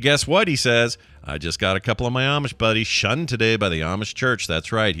 Hey, guess what, he says. I just got a couple of my Amish buddies shunned today by the Amish church.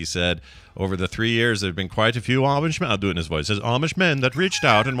 That's right, he said. Over the 3 years, there have been quite a few Amish men. I'll do it in his voice. It says Amish men that reached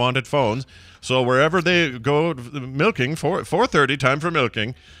out and wanted phones. So wherever they go milking, 4:30, time for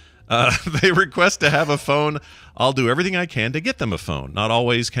milking, they request to have a phone. I'll do everything I can to get them a phone. Not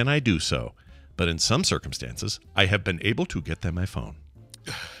always can I do so. But in some circumstances, I have been able to get them a phone.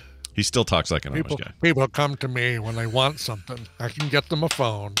 He still talks like an Amish guy. People come to me when they want something. I can get them a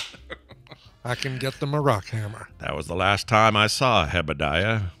phone. I can get them a rock hammer. That was the last time I saw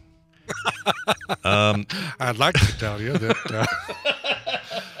Hebediah. I'd like to tell you that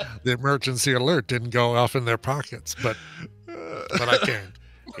the emergency alert didn't go off in their pockets, but I can.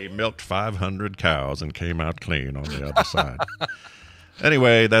 He milked 500 cows and came out clean on the other side.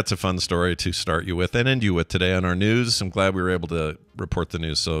 Anyway, that's a fun story to start you with and end you with today on our news. I'm glad we were able to report the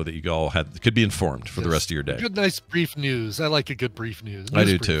news so that you all could be informed for the rest of your day. Good, nice brief news. I like a good brief news. I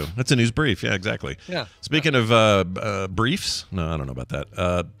do too. That's a news brief. Yeah, exactly. Yeah. Speaking of briefs, no, I don't know about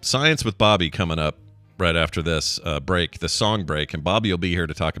that. Science with Bobby coming up right after this break, the song break, and Bobby will be here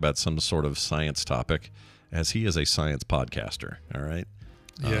to talk about some sort of science topic, as he is a science podcaster. All right.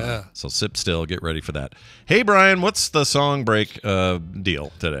 Yeah. So sip still, get ready for that. Hey, Brian, what's the song break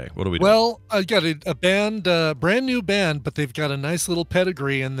deal today? What do we do? Well, I got a band, brand new band, but they've got a nice little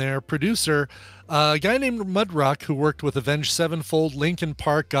pedigree in their producer, a guy named Mudrock, who worked with Avenged Sevenfold, Linkin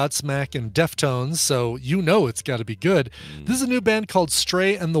Park, Godsmack, and Deftones. So you know it's got to be good. This is a new band called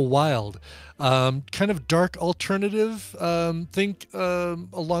Stray and the Wild. Kind of dark alternative. Think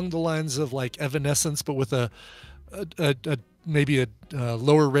along the lines of like Evanescence, but with maybe a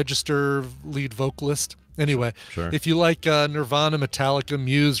lower register lead vocalist. Anyway, sure. If you like Nirvana, Metallica,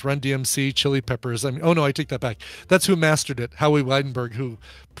 Muse, Run DMC, Chili Peppers, I take that back. That's who mastered it. Howie Weidenberg,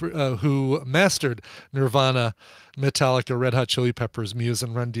 who mastered Nirvana, Metallica, Red Hot Chili Peppers, Muse,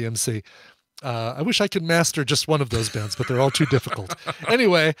 and Run DMC. I wish I could master just one of those bands, but they're all too difficult.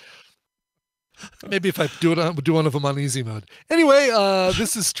 Anyway, maybe if I do one of them on easy mode. Anyway,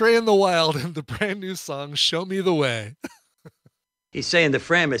 this is Stray in the Wild and the brand new song, Show Me the Way. He's saying the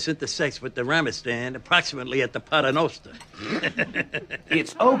Framus intersects with the Ramistan approximately at the Paternoster.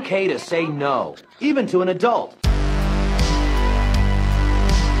 It's okay to say no, even to an adult.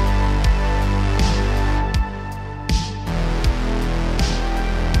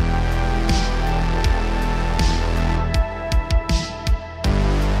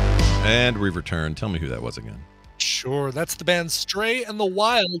 And we've returned. Tell me who that was again. Sure, that's the band Stray and the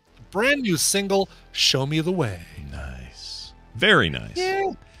Wild, brand new single, Show Me the Way. Nice. Very nice.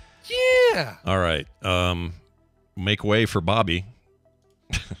 Yeah. All right. Make way for Bobby.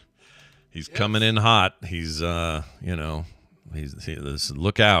 He's coming in hot. He's look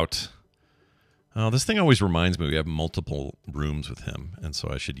out. Oh, this thing always reminds me we have multiple rooms with him, and so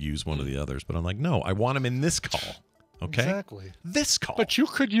I should use one of the others. But I'm like, no, I want him in this call. Okay? Exactly. This call. But you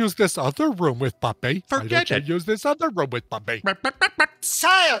could use this other room with Papi. Forget it. Use this other room with Papi.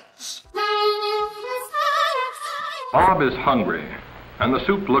 Science! Bob is hungry, and the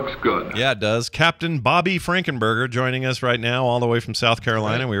soup looks good. Yeah, it does. Captain Bobby Frankenberger joining us right now all the way from South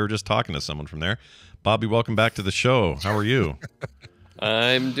Carolina. We were just talking to someone from there. Bobby, welcome back to the show. How are you?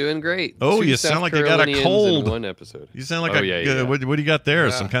 I'm doing great. Oh, 2 you South sound like you got a Carolinians cold. in one episode. You sound like yeah. What do you got there?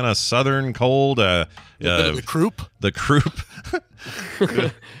 Yeah. Some kind of southern cold? The croup? The croup.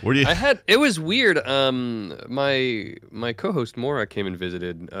 What do you? It was weird. My co-host Maura came and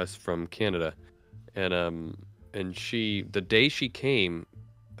visited us from Canada, and she, the day she came,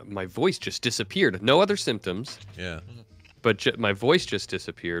 my voice just disappeared. No other symptoms. Yeah. But my voice just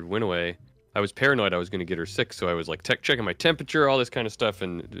disappeared, went away. I was paranoid I was going to get her sick, so I was like checking my temperature, all this kind of stuff.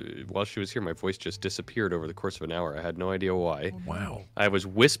 And while she was here, my voice just disappeared over the course of an hour. I had no idea why. Wow. I was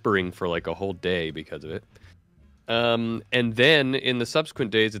whispering for like a whole day because of it. And then in the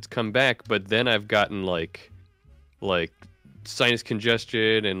subsequent days, it's come back. But then I've gotten like sinus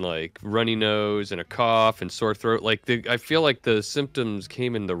congestion and like runny nose and a cough and sore throat. Like I feel like the symptoms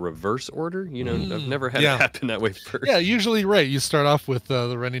came in the reverse order. You know, I've never had it happen that way first. Yeah, usually right. You start off with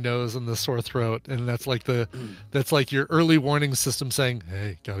the runny nose and the sore throat, and that's like your early warning system saying,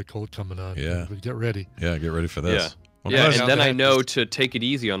 "Hey, got a cold coming on. Yeah, get ready. Yeah, get ready for this." Yeah, and then I know to take it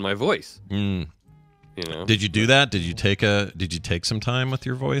easy on my voice. You know? Did you do that? Did you take some time with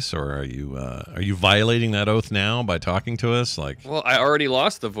your voice, or are you violating that oath now by talking to us? Like, well, I already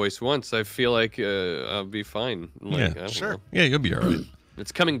lost the voice once. I feel like I'll be fine. Like, yeah, sure. Yeah, you'll be all right.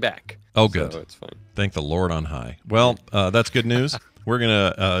 It's coming back. Oh, good. So it's fine. Thank the Lord on high. Well, that's good news. We're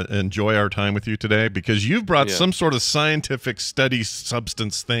gonna enjoy our time with you today because you've brought some sort of scientific study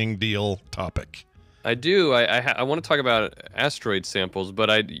substance thing deal topic. I do. I want to talk about asteroid samples,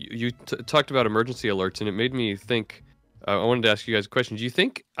 but you talked about emergency alerts, and it made me think. I wanted to ask you guys a question. Do you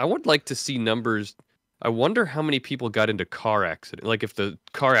think I would like to see numbers? I wonder how many people got into car accident. Like if the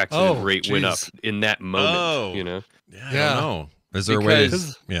car accident rate went up in that moment. You know? Yeah. I don't know. Is there a way?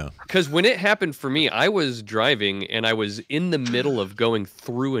 Because when it happened for me, I was driving and I was in the middle of going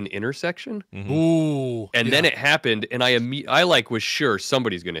through an intersection. Ooh. And then it happened, and I was sure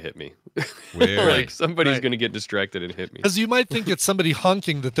somebody's going to hit me. Like somebody's going to get distracted and hit me. Because you might think it's somebody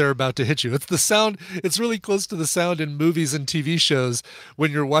honking that they're about to hit you. It's the sound. It's really close to the sound in movies and TV shows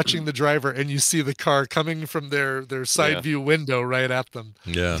when you're watching the driver and you see the car coming from their side view window right at them.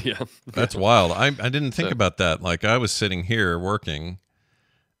 Yeah. That's wild. I didn't think about that. Like I was sitting here working,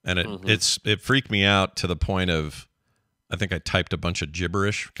 and it freaked me out to the point of I think I typed a bunch of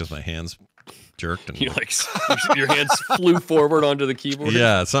gibberish because my hands jerked and your hands flew forward onto the keyboard.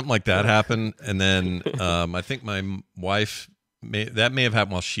 Yeah, something like that happened. And then I think my wife may have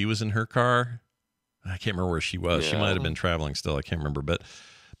happened while she was in her car. I can't remember where she was. She might have been traveling still. I can't remember. But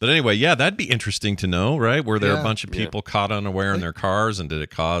anyway, yeah, that'd be interesting to know, right? Were there a bunch of people caught unaware in their cars, and did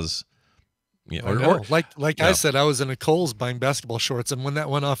it cause? Yeah, or I said, I was in a Kohl's buying basketball shorts, and when that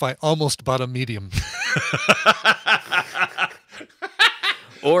went off, I almost bought a medium.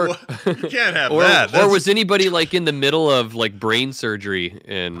 Or you can't have that. Or was anybody like in the middle of like brain surgery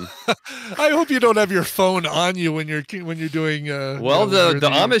and? I hope you don't have your phone on you when you're doing. Well, the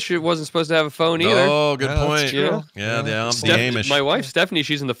Amish wasn't supposed to have a phone either. Oh, good point. Yeah, the Amish. My wife Stephanie,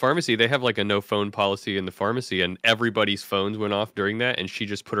 she's in the pharmacy. They have like a no phone policy in the pharmacy, and everybody's phones went off during that, and she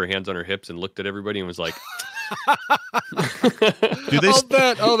just put her hands on her hips and looked at everybody and was like.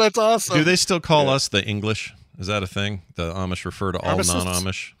 Oh, that's awesome. Do they still call us the English? Is that a thing? The Amish refer to all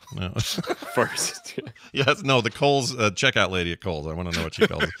non-Amish? No. First. Yes, no, the Kohl's checkout lady at Kohl's. I want to know what she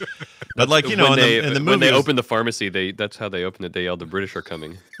calls it. But like, you know, in the movie, when they open the pharmacy, that's how they open it. They yell, "The British are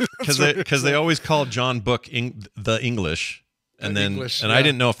coming." Because they always call John Book the English. And then English, I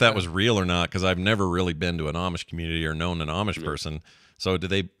didn't know if that was real or not because I've never really been to an Amish community or known an Amish person. So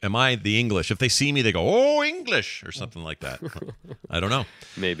am I the English? If they see me, they go, "Oh, English," or something like that. I don't know.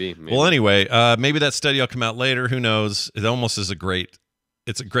 Maybe. Well, anyway, maybe that study will come out later. Who knows? It almost is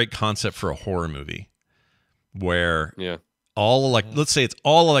it's a great concept for a horror movie where let's say it's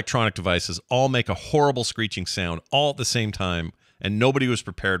all electronic devices all make a horrible screeching sound all at the same time, and nobody was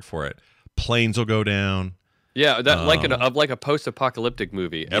prepared for it. Planes will go down. Yeah, that like a post-apocalyptic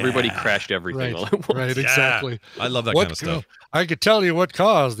movie. Everybody crashed everything all at once. Right, exactly. I love that kind of stuff. I could tell you what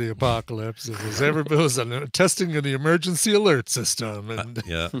caused the apocalypse. It was a testing of the emergency alert system. And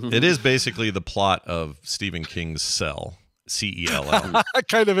it is basically the plot of Stephen King's Cell. CELL. It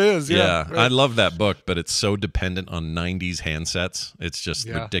kind of is, yeah. Right. I love that book, but it's so dependent on 90s handsets. It's just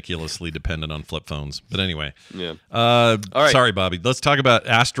ridiculously dependent on flip phones. But anyway. Yeah. All right. Sorry, Bobby. Let's talk about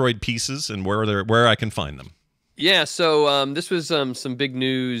asteroid pieces and where I can find them. Yeah, so this was some big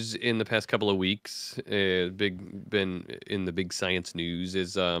news in the past couple of weeks. Been in the big science news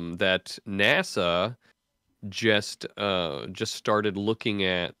is that NASA just started looking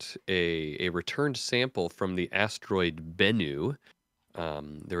at a returned sample from the asteroid Bennu.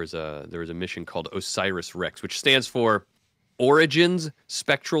 There was a mission called OSIRIS-REx, which stands for Origins,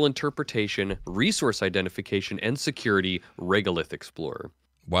 Spectral Interpretation, Resource Identification, and Security Regolith Explorer.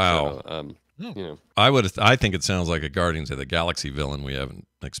 Wow. So, you know, I think it sounds like a Guardians of the Galaxy villain we haven't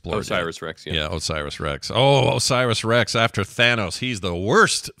explored. Osiris Rex. Yeah. Osiris Rex. Oh, Osiris Rex after Thanos. He's the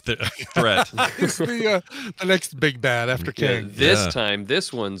worst threat. He's the next big bad after King. This time,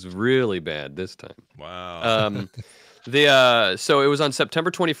 this one's really bad. This time. Wow. So it was on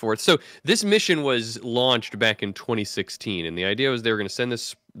September 24th. So this mission was launched back in 2016, and the idea was they were going to send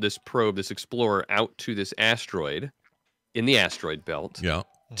this probe, this explorer, out to this asteroid in the asteroid belt. Yeah.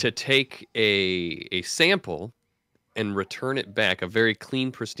 To take a sample and return it back, a very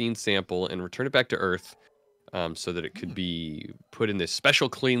clean, pristine sample, and return it back to Earth, so that it could be put in this special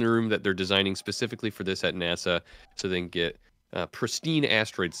clean room that they're designing specifically for this at NASA, so they can get pristine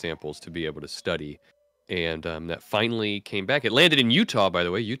asteroid samples to be able to study. And that finally came back. It landed in Utah, by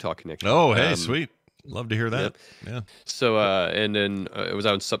the way, Utah connection. Oh, hey, sweet. Love to hear that. Yep. Yeah. So, and then it was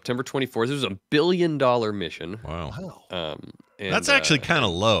out on September 24th. It was $1 billion mission. Wow. And, that's actually kind of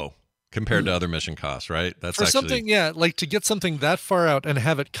low compared to other mission costs, right? That's for actually... something, like to get something that far out and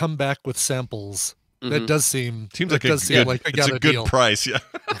have it come back with samples. That does seem like a good price. Yeah.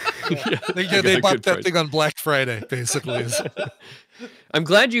 They bought that thing on Black Friday, basically. I'm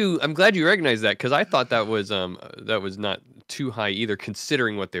glad you recognize that, because I thought that was not too high either,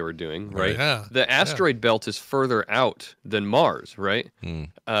 considering what they were doing. Right. Yeah. The asteroid belt is further out than Mars, right?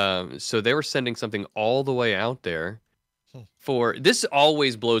 Mm. So they were sending something all the way out there. For this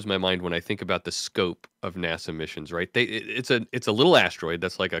always blows my mind when I think about the scope of NASA missions, right? It's a little asteroid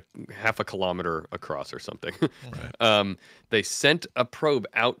that's like a half a kilometer across or something. Right. They sent a probe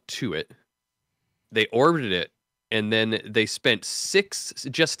out to it. They orbited it, and then they spent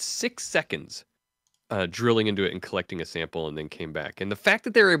just 6 seconds drilling into it and collecting a sample, and then came back. And the fact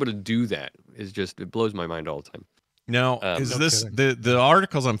that they were able to do that it blows my mind all the time. Now, is this the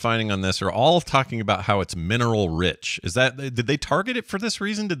articles I'm finding on this are all talking about how it's mineral rich? Is that, did they target it for this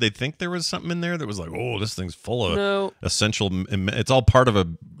reason? Did they think there was something in there that was like, oh, this thing's full of essential? It's all part of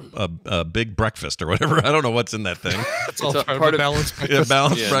a big breakfast or whatever. I don't know what's in that thing. It's all part of balanced breakfast. Yeah,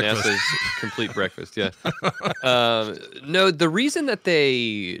 balanced breakfast. NASA's complete breakfast. Yeah. No, the reason that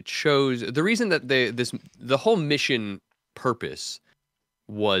they chose, the whole mission purpose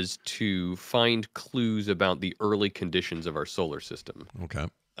was to find clues about the early conditions of our solar system. Okay.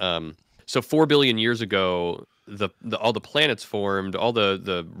 So 4 billion years ago, all the planets formed, all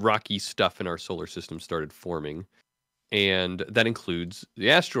the rocky stuff in our solar system started forming, and that includes the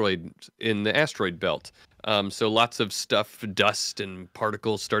asteroid in the asteroid belt. So lots of stuff, dust and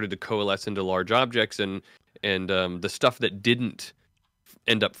particles started to coalesce into large objects, and the stuff that didn't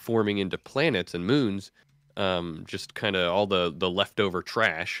end up forming into planets and moons, just kind of all the leftover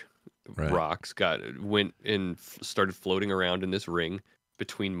trash rocks went and started floating around in this ring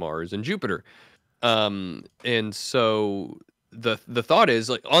between Mars and Jupiter. And so the thought is,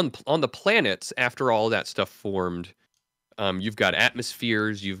 like, on the planets, after all that stuff formed, you've got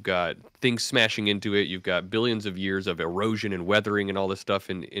atmospheres, you've got things smashing into it, you've got billions of years of erosion and weathering and all this stuff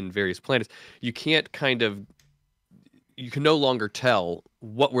in various planets. You can no longer tell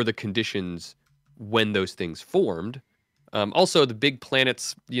what were the conditions when those things formed. Also, the big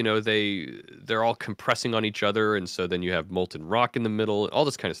planets, they're all compressing on each other, and so then you have molten rock in the middle, all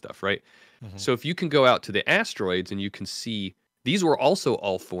this kind of stuff, right? Mm-hmm. So if you can go out to the asteroids and you can see these were also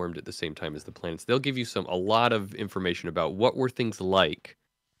all formed at the same time as the planets, they'll give you a lot of information about what were things like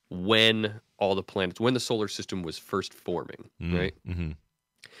when the solar system was first forming, right? Mm-hmm.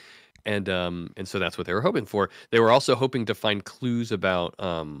 And so that's what they were hoping for. They were also hoping to find clues about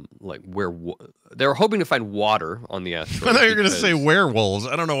they were hoping to find water on the asteroid. I thought you were going to say werewolves.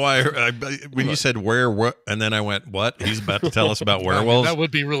 I don't know why. When you said and then I went, what? He's about to tell us about werewolves? That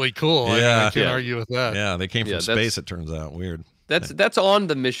would be really cool. Yeah. I can't argue with that. Yeah, they came from space, it turns out. Weird. That's on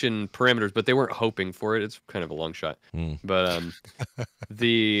the mission parameters, but they weren't hoping for it. It's kind of a long shot. But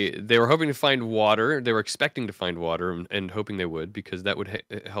they were hoping to find water. They were expecting to find water and hoping they would, because that would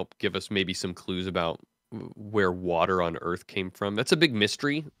help give us maybe some clues about where water on Earth came from. That's a big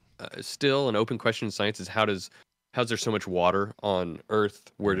mystery still. An open question in science is how's there so much water on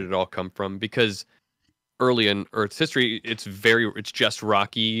Earth? Where did it all come from? Because early in Earth's history, it's just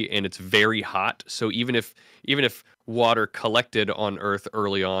rocky and it's very hot. So even if water collected on Earth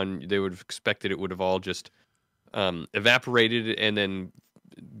early on, they would have expected it would have all just evaporated and then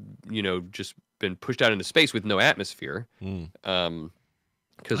just been pushed out into space with no atmosphere.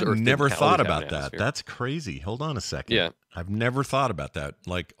 Because I've never thought about that. That's crazy. Hold on a second. Yeah, I've never thought about that.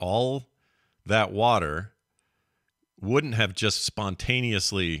 Like, all that water wouldn't have just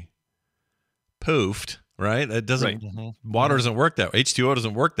spontaneously poofed, right? It doesn't. Right. Water doesn't work that way. H2O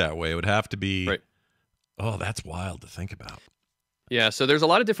doesn't work that way. It would have to be. Right. Oh, that's wild to think about. Yeah, so there's a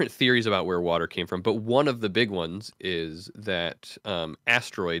lot of different theories about where water came from, but one of the big ones is that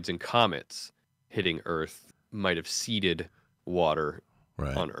asteroids and comets hitting Earth might have seeded water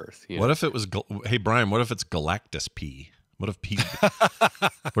on Earth. What if it was? Hey, Brian, what if it's Galactus pee? What if pee?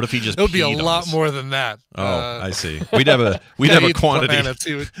 What if he just? It would be a peed on lot us? more than that. Oh, I see. We'd have a quantity. Planets,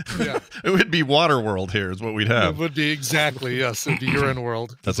 yeah. It would be Water World here, is what we'd have. It would be exactly, yes. It'd be urine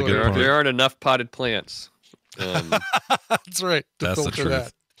world. That's a good point. There aren't enough potted plants. That's right. That's the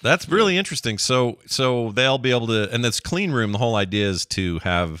truth. That's really interesting. So they'll be able to, and this clean room. The whole idea is to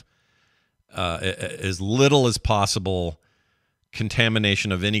have as little as possible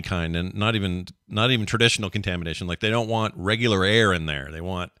contamination of any kind, and not even traditional contamination. Like they don't want regular air in there. They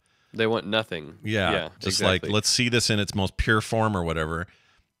want nothing. Yeah, just exactly. like let's see this in its most pure form or whatever.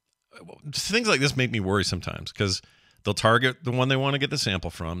 Things like this make me worry sometimes because they'll target the one they want to get the sample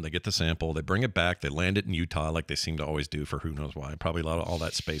from. They get the sample, they bring it back, they land it in Utah like they seem to always do for who knows why. Probably all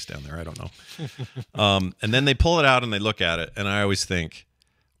that space down there. I don't know. And then they pull it out and they look at it, and I always think,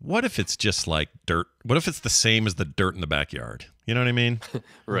 what if it's just like dirt? What if it's the same as the dirt in the backyard? You know what I mean?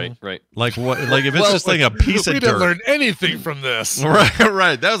 Right. Like what? Like if it's just like a piece of dirt. We didn't learn anything from this.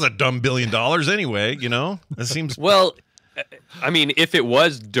 Right. That was a dumb $1 billion anyway. You know, that seems well. I mean, if it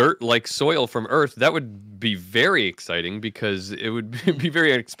was dirt like soil from Earth, that would be very exciting because it would be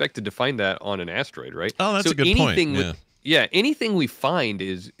very unexpected to find that on an asteroid, right? Oh, that's a good point. Yeah, anything we find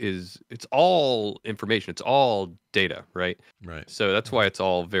is it's all information. It's all data, right? Right. So that's why it's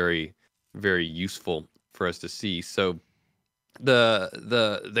all very, very useful for us to see. So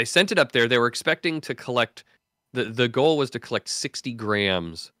they sent it up there. They were expecting to collect the goal was to collect 60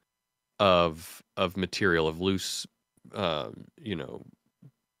 grams of material, of loose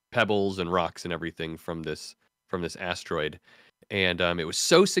pebbles and rocks and everything from this asteroid. And it was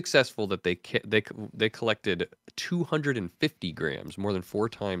so successful that they collected 250 grams, more than 4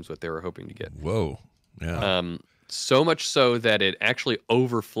 times what they were hoping to get. Whoa. Yeah. So much so that it actually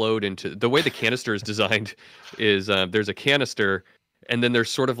overflowed into the way the canister is designed is there's a canister and then there's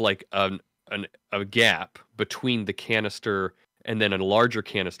sort of like a gap between the canister and then a larger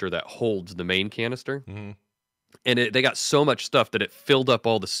canister that holds the main canister. Mm-hmm. And they got so much stuff that it filled up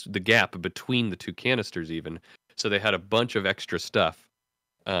all the gap between the 2 canisters even. So they had a bunch of extra stuff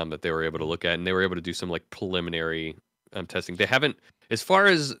that they were able to look at, and they were able to do some like preliminary testing. They haven't, as far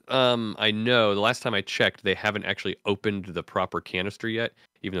as I know, the last time I checked, they haven't actually opened the proper canister yet,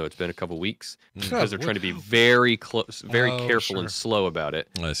 even though it's been a couple weeks, because they're trying to be very close, very careful and slow about it.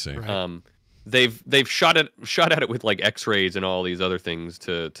 I see. Right. They've shot at it with like X-rays and all these other things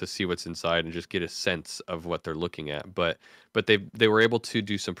to see what's inside and just get a sense of what they're looking at. But they were able to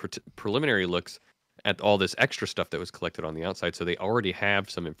do some preliminary looks at all this extra stuff that was collected on the outside, so they already have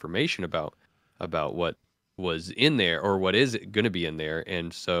some information about what was in there or what is going to be in there.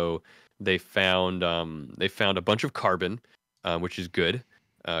 And so they found a bunch of carbon, which is good,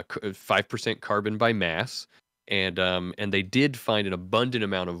 5% carbon by mass. And they did find an abundant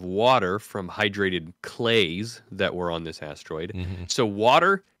amount of water from hydrated clays that were on this asteroid. Mm-hmm. So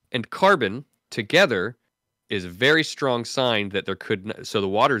water and carbon together is a very strong sign that there could. So the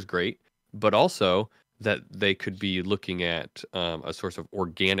water's great, but also that they could be looking at a source of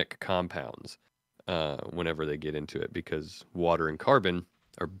organic compounds whenever they get into it, because water and carbon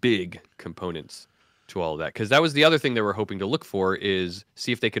are big components to all of that. Because that was the other thing they were hoping to look for, is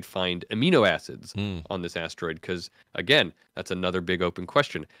see if they could find amino acids on this asteroid. Because again, that's another big open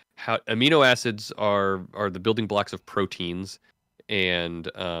question. How amino acids are the building blocks of proteins, and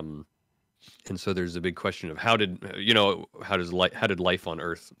so there's a big question of how did life on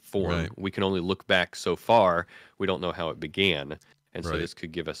Earth form? Right. We can only look back so far. We don't know how it began, and so Right. this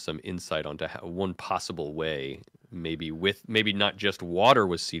could give us some insight onto one possible way, maybe not just water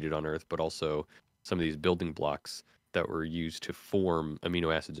was seeded on Earth, but also some of these building blocks that were used to form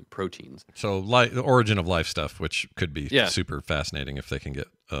amino acids and proteins. So the origin of life stuff, which could be Yeah. super fascinating if they can get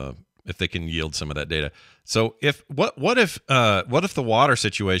if they can yield some of that data. So what if the water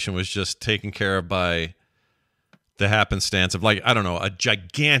situation was just taken care of by the happenstance of, like, I don't know, a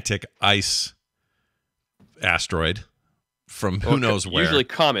gigantic ice asteroid from who knows where. Usually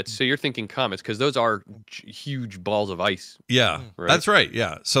comets. So you're thinking comets, because those are huge balls of ice. Yeah, right? That's right.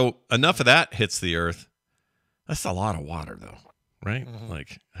 Yeah. So enough of that hits the Earth. That's a lot of water, though, right? Mm-hmm.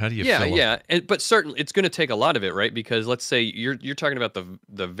 Like, how do you Yeah, fill yeah. But certainly it's going to take a lot of it, right? Because let's say you're talking about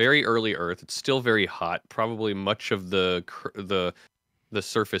the very early Earth. It's still very hot. Probably much of the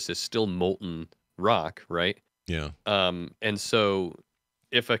surface is still molten rock, right? Yeah. And so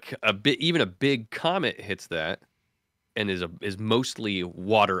if even a big comet hits that and is mostly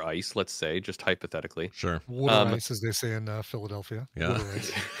water ice, let's say, just hypothetically. Sure. Water ice, as they say in Philadelphia. Yeah. Water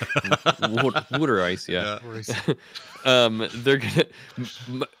ice. Water ice, yeah. Yeah. They're gonna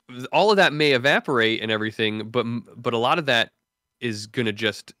all of that may evaporate and everything, but a lot of that is gonna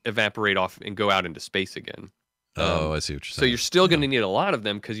just evaporate off and go out into space again. I see what you're saying. So you're still gonna need a lot of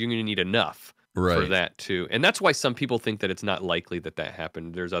them because you're gonna need enough for Right. that too. And that's why some people think that it's not likely that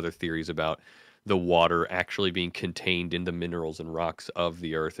happened. There's other theories about the water actually being contained in the minerals and rocks of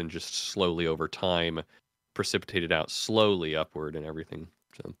the Earth and just slowly over time precipitated out slowly upward and everything.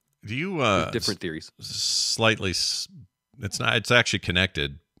 So Do you different theories? Slightly, it's not. It's actually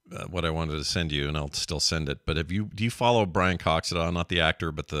connected. What I wanted to send you, and I'll still send it. But do you follow Brian Cox at all? Not the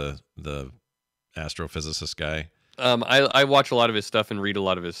actor, but the astrophysicist guy. I watch a lot of his stuff and read a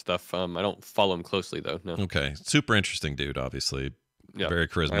lot of his stuff. I don't follow him closely though. No. Okay, super interesting dude. Obviously, Yeah. very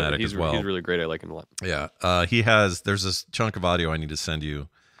charismatic as well. He's really great. I like him a lot. Yeah. There's this chunk of audio I need to send you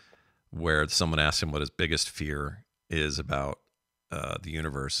where someone asks him what his biggest fear is about the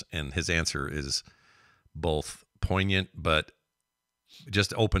universe, and his answer is both poignant but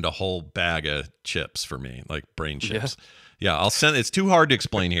just opened a whole bag of chips for me, like brain chips. Yeah, I'll send. It's too hard to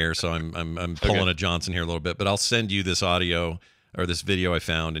explain here, so I'm pulling a Johnson here a little bit, but I'll send you this audio or this video I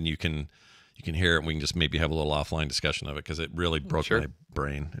found, and you can hear it, and we can just maybe have a little offline discussion of it because it really broke my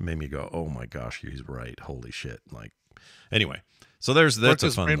brain. It made me go, "Oh my gosh, he's right! Holy shit!" Like, anyway, so that's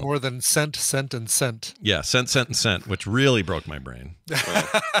a fun. Brain more than cent, and cent. Yeah, cent, which really broke my brain.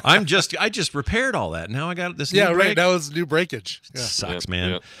 I just repaired all that. Now I got this. Yeah, new right. break. Now it's new breakage. Yeah. Sucks,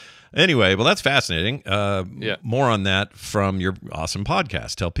 man. Yeah. Anyway, well, that's fascinating. More on that from your awesome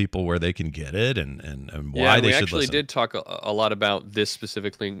podcast. Tell people where they can get it and why they should listen. We actually did talk a lot about this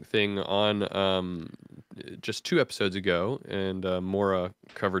specific thing on just 2 episodes ago, and Maura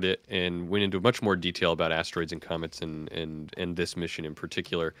covered it and went into much more detail about asteroids and comets and this mission in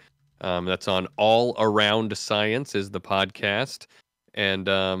particular. That's on All Around Science is the podcast.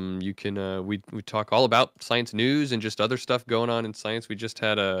 And you can we talk all about science news and just other stuff going on in science. We just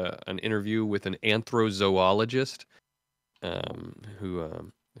had an interview with an anthrozoologist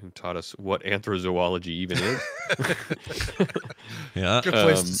who taught us what anthrozoology even is. Yeah, good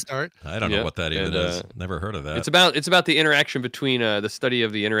place to start. I don't know what that even is. Never heard of that. It's about the interaction between the study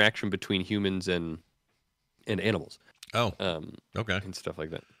of the interaction between humans and animals. Oh, okay, and stuff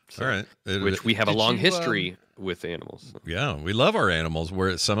like that. So, all right, which we have a long history with animals. So. Yeah, we love our animals.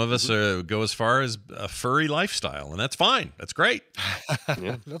 Where some of us go as far as a furry lifestyle, and that's fine. That's great.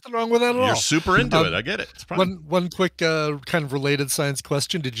 Yeah. Nothing wrong with that at all. You're super into it. I get it. It's fine. One quick kind of related science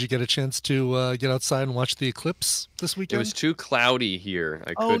question: did you get a chance to get outside and watch the eclipse this weekend? It was too cloudy here.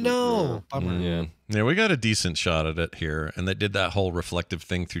 I couldn't. No! Bummer. Yeah, we got a decent shot at it here, and they did that whole reflective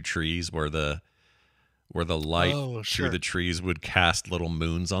thing through trees where the light through the trees would cast little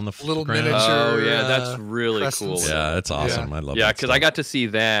moons on the little ground. miniature. Oh yeah, that's really cool. Yeah, it's awesome. Yeah. I love. Yeah, because I got to see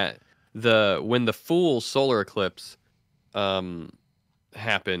that when the full solar eclipse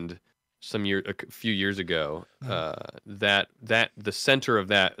happened a few years ago. That the center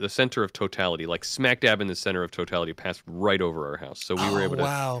of totality, like smack dab in the center of totality, passed right over our house. So we were able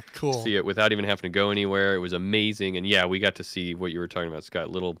to see it without even having to go anywhere. It was amazing, and yeah, we got to see what you were talking about,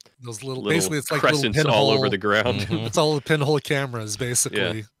 Scott. Those little basically it's like crescents little pinhole, all over the ground. It's all the pinhole cameras, basically.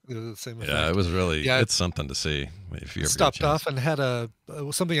 Yeah. The same effect. Yeah, it was really. Yeah, it's something to see if you ever stopped off and had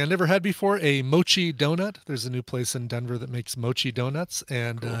something I never had before, a mochi donut. There's a new place in Denver that makes mochi donuts,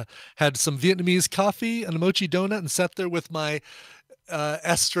 and had some Vietnamese coffee and a mochi donut, and sat there with my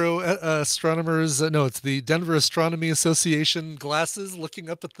astronomers. No, it's the Denver Astronomy Association glasses, looking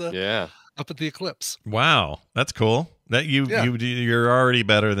up at the eclipse. Wow, that's cool. That you're already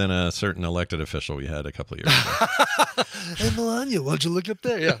better than a certain elected official we had a couple of years ago. Hey Melania, why'd you look up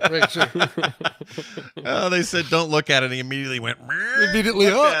there? Yeah, right, sure. They said don't look at it. And he immediately went. Immediately,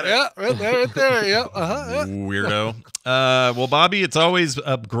 yeah, right there, yeah. Weirdo. Well, Bobby, it's always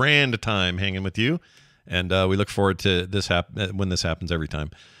a grand time hanging with you, and we look forward to this when this happens every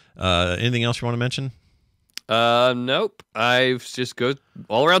time. Anything else you want to mention? Nope. I've just go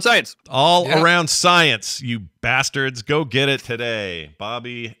all around science. Around science, you bastards. Go get it today.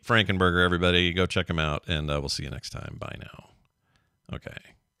 Bobby Frankenberger, everybody. Go check him out, and we'll see you next time. Bye now. Okay.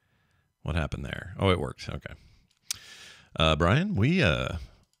 What happened there? Oh, it worked. Okay. Brian, we're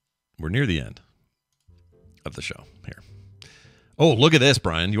near the end of the show here. Oh, look at this,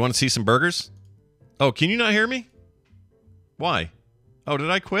 Brian. You want to see some burgers? Oh, can you not hear me? Why? Oh, did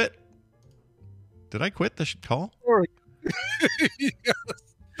I quit? Did I quit the call? Yes.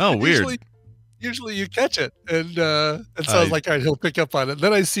 Oh, weird. Usually you catch it, and so I was like, all right, he'll pick up on it.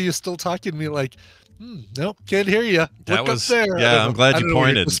 Then I see you still talking to me like, nope, can't hear you. That Look was up there. yeah. I'm glad you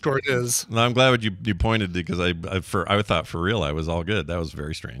pointed. The Discord is. No, I'm glad you pointed because I thought for real I was all good. That was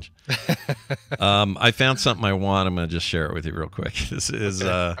very strange. I found something I want. I'm going to just share it with you real quick. This is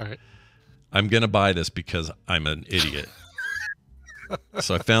all right. I'm going to buy this because I'm an idiot.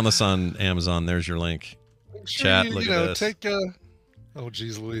 So I found this on Amazon. There's your link. Sure Chat. Look at this. Take oh,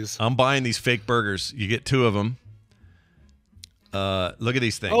 geez, Louise. I'm buying these fake burgers. You get 2 of them. Look at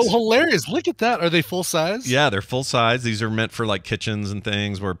these things. Oh, hilarious. Look at that. Are they full size? Yeah, they're full size. These are meant for like kitchens and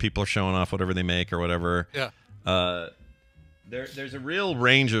things where people are showing off whatever they make or whatever. Yeah. There's a real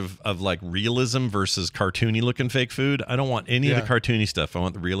range of like realism versus cartoony looking fake food. I don't want any of the cartoony stuff. I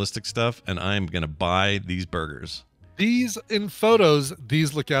want the realistic stuff, and I'm going to buy these burgers. These, in photos,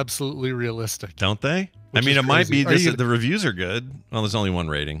 these look absolutely realistic. Don't they? I mean, it might be the reviews are good. Well, there's only 1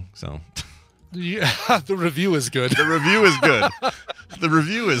 rating, so... Yeah, the review is good. The review is good. The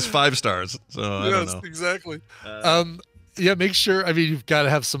review is 5 stars. So I don't know. Exactly. Yeah, make sure. I mean, you've got to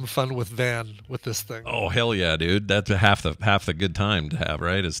have some fun with Van with this thing. Oh hell yeah, dude! That's half the good time to have,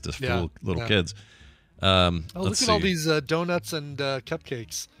 right? It's just for little kids. Look at all these donuts and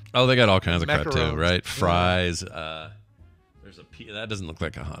cupcakes. Oh, they got all kinds of crap Macarons. too, right? Fries. There's that doesn't look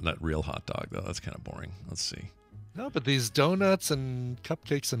like not real hot dog though. That's kind of boring. Let's see. No, but these donuts and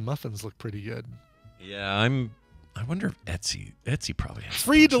cupcakes and muffins look pretty good. Yeah, I wonder if Etsy probably has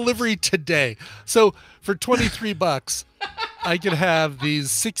free delivery today. So for $23, I could have these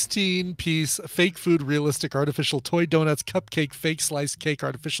 16-piece fake food, realistic, artificial toy donuts, cupcake, fake slice cake,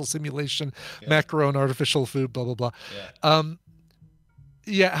 artificial simulation, macaron, artificial food, blah blah blah.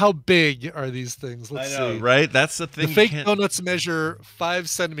 Yeah. How big are these things? Let's see. Right? That's the thing. The fake donuts measure 5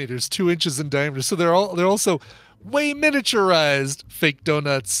 centimeters, 2 inches in diameter. So they're also way miniaturized fake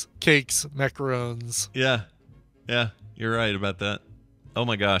donuts, cakes, macarons. Yeah. Yeah, you're right about that. Oh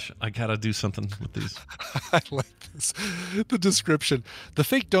my gosh, I gotta do something with these. I like this. The description. The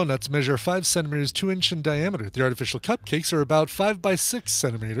fake donuts measure 5 centimeters, 2 inch in diameter. The artificial cupcakes are about 5 by 6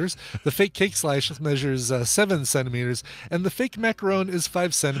 centimeters. The fake cake slice measures 7 centimeters. And the fake macaron is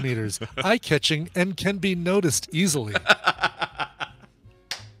 5 centimeters. Eye-catching and can be noticed easily.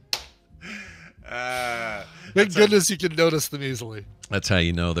 Thank goodness you can notice them easily. That's how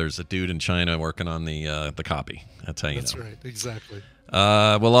you know there's a dude in China working on the copy. That's how you know. That's right, exactly.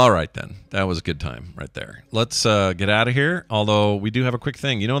 Well, all right then. That was a good time right there. Let's get out of here. Although we do have a quick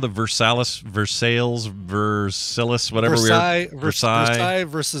thing. You know the Versailles, whatever Versailles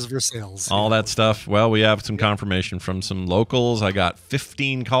versus Versailles. All that stuff. Well, we have some confirmation from some locals. I got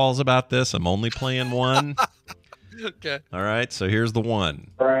 15 calls about this. I'm only playing 1. Okay. All right. So here's the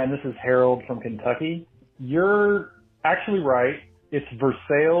 1. Brian, this is Harold from Kentucky. You're actually right. It's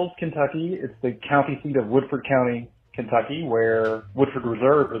Versailles, Kentucky. It's the county seat of Woodford County, Kentucky, where Woodford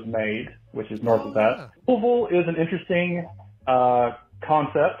Reserve is made, which is north of that. Louisville is an interesting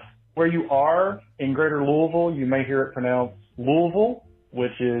concept. Where you are in greater Louisville, you may hear it pronounced Louisville,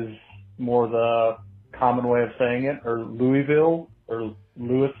 which is more the common way of saying it, or Louisville, or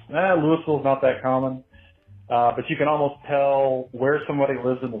Louis. Louisville's not that common. But you can almost tell where somebody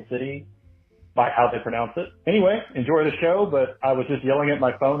lives in the city by how they pronounce it. Anyway, enjoy the show, but I was just yelling at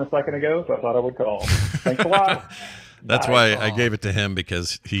my phone a second ago, so I thought I would call. Thanks a lot. That's why I gave it to him,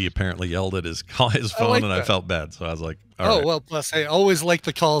 because he apparently yelled at his phone, and I felt bad. So I was like, all right. Well, plus, hey, always like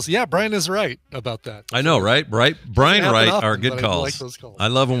the calls. Yeah, Brian is right about that. I know, right? Brian Wright are good but calls. I like those calls. I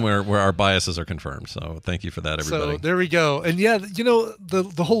love them where our biases are confirmed. So thank you for that, everybody. So there we go. And yeah, you know,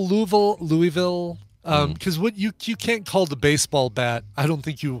 the whole Louisville, because what you can't call the baseball bat, I don't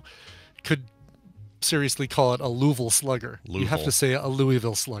think you could seriously call it a Louisville Slugger. You have to say a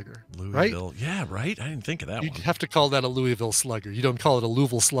Louisville Slugger, right? Yeah, right. I didn't think of that You'd one. have to call that a Louisville Slugger. You don't call it a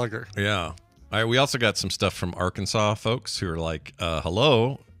Louisville Slugger. Yeah. All right. We also got some stuff from Arkansas folks who are like,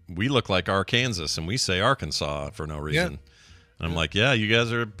 hello, we look like Arkansas, and we say Arkansas for no reason. And I'm like, yeah, you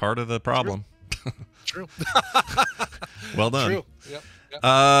guys are part of the problem. True. Well done. True. Yep.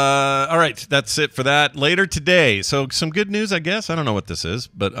 All right, that's it for that. Later today, so some good news, I guess. I don't know what this is,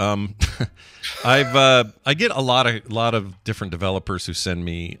 but I get a lot of different developers who send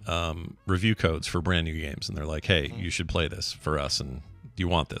me review codes for brand new games, and they're like, "Hey, you should play this for us, and do you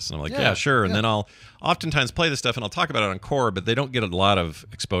want this?" And I'm like, "Yeah, sure." And then I'll oftentimes play this stuff, and I'll talk about it on Core, but they don't get a lot of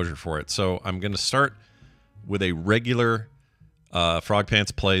exposure for it. So I'm going to start with a regular Frog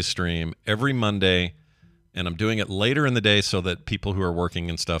Pants Plays stream every Monday. And I'm doing it later in the day so that people who are working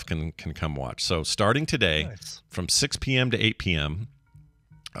and stuff can come watch. So starting today from 6 p.m. to 8 p.m.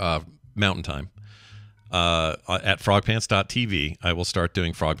 Mountain Time, at frogpants.tv, I will start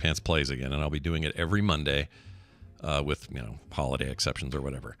doing Frog Pants Plays again, and I'll be doing it every Monday with, holiday exceptions or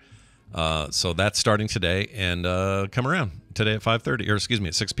whatever. So that's starting today, and come around today at 5:30, or excuse me,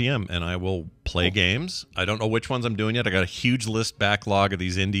 at 6 p.m., and I will play games. I don't know which ones I'm doing yet. I got a huge list backlog of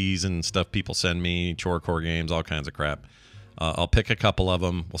these indies and stuff people send me, chorecore games, all kinds of crap. I'll pick a couple of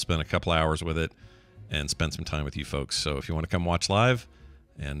them. We'll spend a couple hours with it and spend some time with you folks. So if you want to come watch live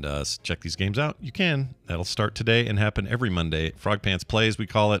and check these games out, you can. That'll start today and happen every Monday. Frog Pants Plays, we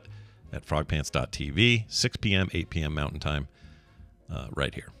call it, at frogpants.tv, 6 p.m., 8 p.m. Mountain Time,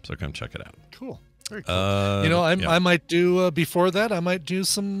 right here. So come check it out. Cool. Very cool. I might do, before that, I might do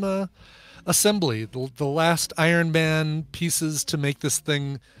some assembly. The last Iron Man pieces to make this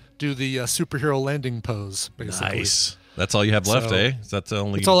thing do the superhero landing pose, basically. Nice. That's all you have left, eh? That's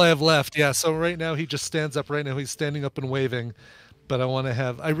That's all I have left. Yeah. So right now he just stands up. Right now he's standing up and waving, but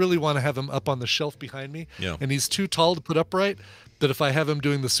I really want to have him up on the shelf behind me. Yeah. And he's too tall to put upright. But if I have him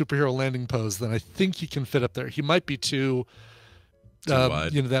doing the superhero landing pose, then I think he can fit up there. He might be too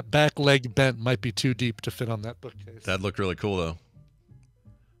wide. That back leg bent might be too deep to fit on that bookcase. That'd look really cool, though.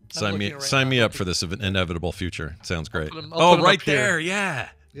 Sign me up for this inevitable future. Sounds great. Right there. Yeah.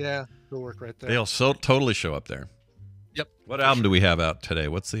 Yeah. It'll work right there. They'll totally show up there. Yep. What album do we have out today?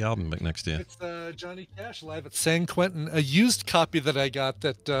 What's the album next to you? It's Johnny Cash live at San Quentin. A used copy that I got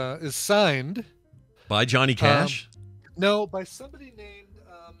that is signed by Johnny Cash. No, by somebody named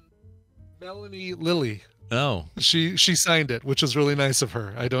Melanie Lilly. Oh, she signed it, which is really nice of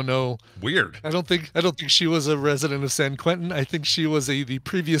her. I don't know. Weird. I don't think she was a resident of San Quentin. I think she was the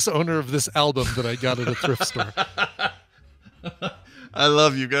previous owner of this album that I got at a thrift store. I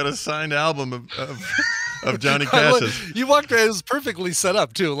love you. Got a signed album of Johnny Cash's. You walked right. It was perfectly set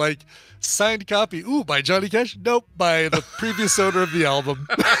up too. Like signed copy. Ooh, by Johnny Cash? Nope, by the previous owner of the album.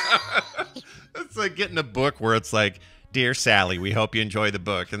 It's like getting a book where it's like, "Dear Sally, we hope you enjoy the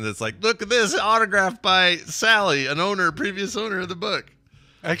book," and it's like, "Look at this, autographed by Sally, previous owner of the book."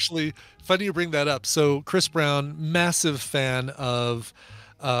 Actually, funny you bring that up. So Chris Brown, massive fan of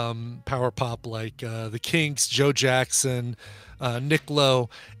power pop like the Kinks, Joe Jackson, Nick Lowe,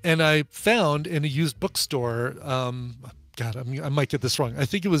 and I found in a used bookstore, I might get this wrong. I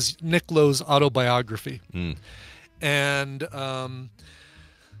think it was Nick Lowe's autobiography, and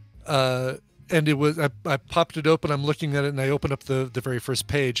it was I popped it open. I'm looking at it, and I open up the very first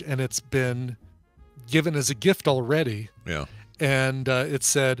page, and it's been given as a gift already. Yeah, and it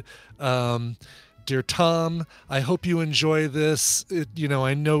said, "Dear Tom, I hope you enjoy this.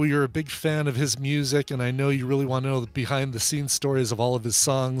 I know you're a big fan of his music, and I know you really want to know the behind-the-scenes stories of all of his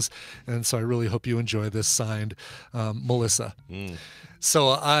songs, and so I really hope you enjoy this." Signed, Melissa. So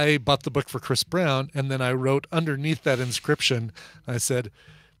I bought the book for Chris Brown, and then I wrote underneath that inscription, I said,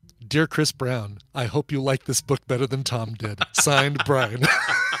 "Dear Chris Brown, I hope you like this book better than Tom did." Signed, Brian.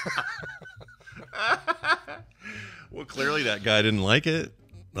 Well, clearly that guy didn't like it.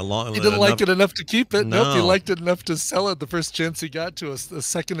 He didn't like it enough to keep it. No. Nope, he liked it enough to sell it the first chance he got to a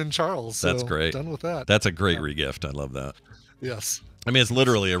second in Charles. So that's great. Done with that. That's a great regift. I love that. Yes. I mean, it's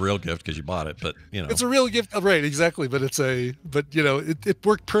literally a real gift because you bought it, but it's a real gift, right? Exactly, but it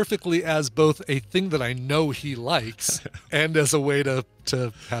worked perfectly as both a thing that I know he likes and as a way to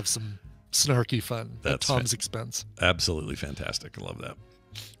have some snarky fun at Tom's expense. Absolutely fantastic. I love that.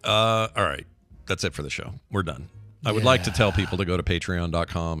 All right, that's it for the show. We're done. I would like to tell people to go to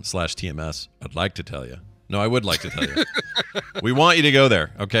patreon.com/TMS. I'd like to tell you. No, I would like to tell you. We want you to go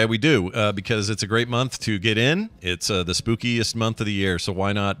there, okay? We do, because it's a great month to get in. It's the spookiest month of the year, so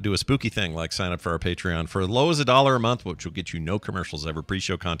why not do a spooky thing like sign up for our Patreon for as low as $1 a month, which will get you no commercials ever,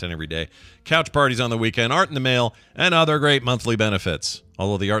 pre-show content every day, couch parties on the weekend, art in the mail, and other great monthly benefits.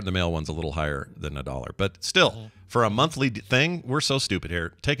 Although the art in the mail one's a little higher than $1. But still, for a monthly thing, we're so stupid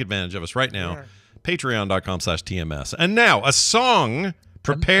here. Take advantage of us right now. Patreon.com/TMS. And now, a song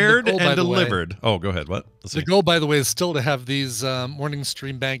prepared and delivered. Oh, go ahead. What? The goal, by the way, is still to have these morning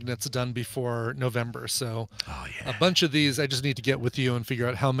stream magnets done before November. So a bunch of these, I just need to get with you and figure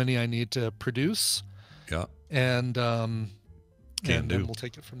out how many I need to produce. Yeah. And then we'll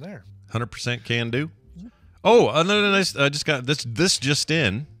take it from there. 100% can do. Oh, another nice. I just got this just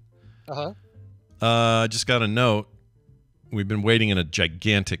in. Just got a note. We've been waiting in a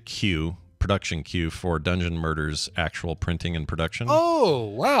gigantic production queue for Dungeon Murder's actual printing and production. Oh,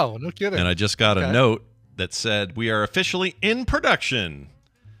 wow. No kidding. And I just got a note that said we are officially in production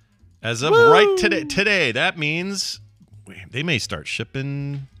as of right today. That means they may start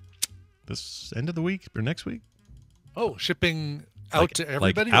shipping this end of the week or next week. Oh, shipping out to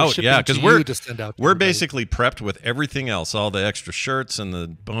everybody. Like out, yeah, because we're everybody? basically prepped with everything else. All the extra shirts and the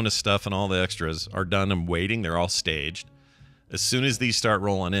bonus stuff and all the extras are done and waiting. They're all staged. As soon as these start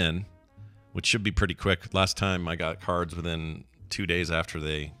rolling in, which should be pretty quick. Last time I got cards within 2 days after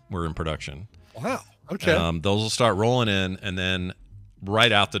they were in production. Wow. Okay. Those will start rolling in, and then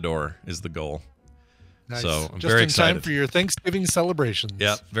right out the door is the goal. Nice. So I'm Just very in excited. time for your Thanksgiving celebrations.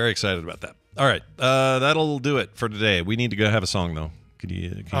 Yeah, very excited about that. All right, that'll do it for today. We need to go have a song, though. Can you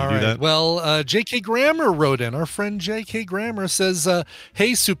do that? Well, J.K. Grammer wrote in. Our friend J.K. Grammer says,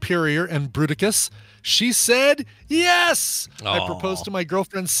 hey, Superior and Bruticus. She said yes. I proposed to my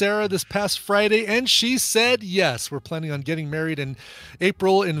girlfriend Sarah this past Friday, and she said yes. We're planning on getting married in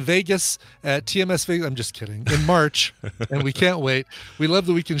April in Vegas at TMS Vegas. I'm just kidding. In March, and we can't wait. We love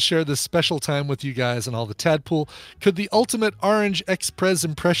that we can share this special time with you guys and all the Tadpool. Could the ultimate Orange Express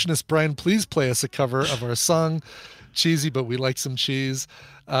impressionist Brian please play us a cover of our song? Cheesy, but we like some cheese.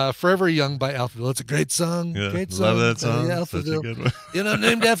 Forever Young by Alphaville. It's a great song. Yeah, great song. love that song. Alphaville. Such a good one. You know,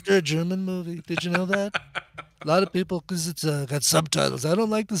 named after a German movie. Did you know that? A lot of people, because it's got subtitles. I don't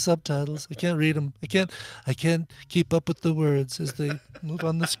like the subtitles. I can't read them. I can't keep up with the words as they move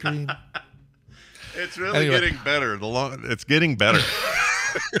on the screen. It's really getting better. It's getting better.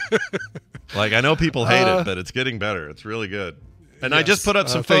 Like, I know people hate it, but it's getting better. It's really good. And I just put up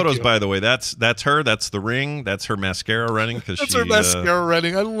some photos, by the way. That's her. That's the ring. That's her mascara running. That's her mascara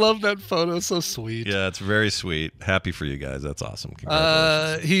running. I love that photo. So sweet. Yeah, it's very sweet. Happy for you guys. That's awesome.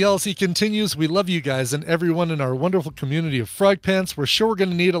 Congratulations. He continues. We love you guys and everyone in our wonderful community of Frog Pants. We're sure we're going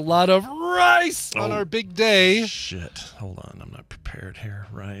to need a lot of rice on our big day. Shit. Hold on. I'm not prepared here.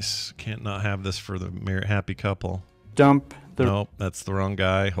 Rice. Can't not have this for the happy couple. Nope, that's the wrong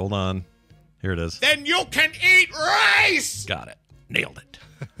guy. Hold on. Here it is. Then you can eat rice. Got it. Nailed it.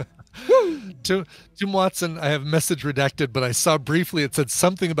 Tim Watson, I have message redacted, but I saw briefly it said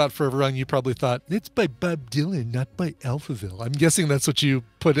something about Forever Young. You probably thought, it's by Bob Dylan, not by Alphaville. I'm guessing that's what you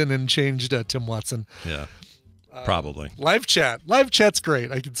put in and changed, Tim Watson. Yeah, probably. Live chat. Live chat's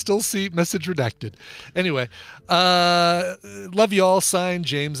great. I can still see message redacted. Anyway, love you all. Signed,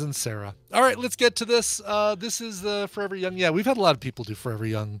 James and Sarah. All right, let's get to this. This is the Forever Young. Yeah, we've had a lot of people do Forever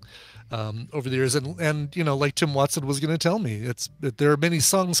Young over the years, and you know, like Tim Watson was going to tell me, there are many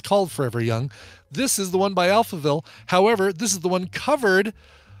songs called Forever Young. This is the one by Alphaville. However, this is the one covered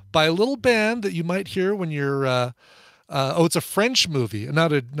by a little band that you might hear when you're it's a French movie,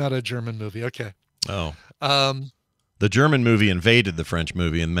 not a German movie. Okay. Oh. The German movie invaded the French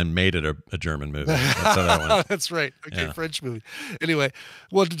movie and then made it a German movie. That's how that went. That's right. Okay, yeah. French movie. Anyway,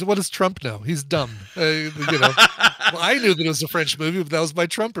 what does Trump know? He's dumb. You know. Well, I knew that it was a French movie, but that was my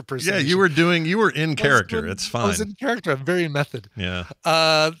Trump impersonation. Yeah, you were in character. It's fine. I was in character. I'm very method. Yeah.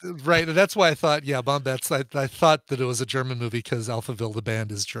 Right. That's why I thought, Bombets. I thought that it was a German movie because Alphaville, the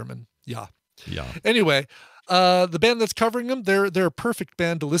band, is German. Yeah. Yeah. Anyway. The band that's covering them, they're a perfect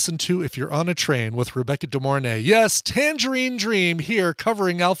band to listen to if you're on a train with Rebecca De Mornay. Yes, Tangerine Dream here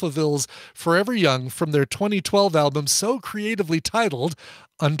covering Alphaville's Forever Young from their 2012 album so creatively titled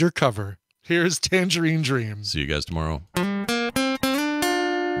Undercover. Here's Tangerine Dream. See you guys tomorrow.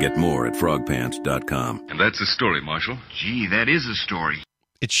 Get more at frogpants.com. And that's a story, Marshall. Gee, that is a story.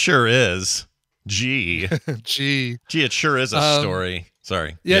 It sure is. Gee. Gee, it sure is a story.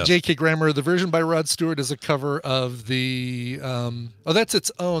 Sorry. Yeah, yes. J.K. Grammer. The version by Rod Stewart is a cover of the... that's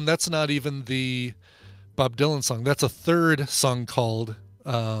its own. That's not even the Bob Dylan song. That's a third song called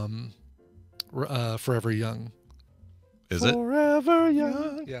Forever Young. Is it? Forever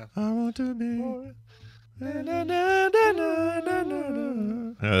Young. Yeah. I want to be... Yeah,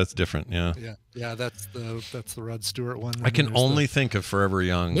 that's different. Yeah. Yeah. That's the Rod Stewart one. I can only think of Forever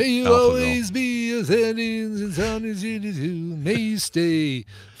Young. May you always be as endings and sound as you do. May you stay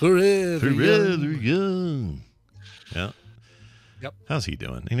forever young. Yeah. Yep. How's he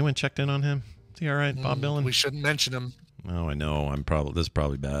doing? Anyone checked in on him? Is he all right, Bob Dylan? We shouldn't mention him. Oh, I know. This is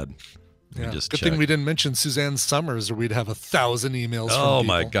probably bad. Yeah. Good thing we didn't mention Suzanne Summers, or we'd have 1,000 emails. Oh from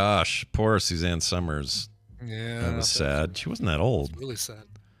my gosh, poor Suzanne Summers. Yeah, that was sad. She wasn't that old. Really sad.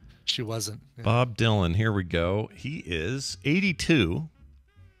 She wasn't. Yeah. Bob Dylan. Here we go. He is 82,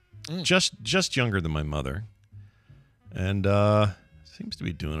 just younger than my mother, and seems to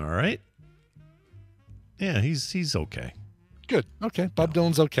be doing all right. Yeah, he's okay. Good. Okay, Bob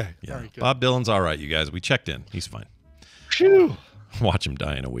Dylan's okay. Yeah, all right, good. Bob Dylan's all right. You guys, we checked in. He's fine. Phew. Watch him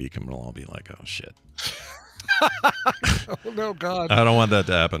die in a week, and we'll all be like, "Oh shit." Oh, no, God. I don't want that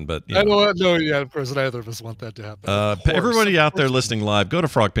to happen, but I don't want, no, yeah, of course, neither of us want that to happen. Everybody out there listening live, go to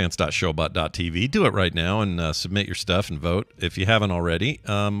frogpants.showbot.tv. Do it right now and submit your stuff and vote if you haven't already.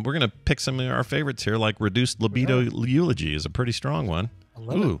 We're going to pick some of our favorites here, like Reduced Libido Eulogy is a pretty strong one. I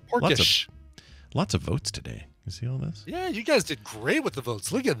love it. Porkish. Lots of votes today. You see all this? Yeah, you guys did great with the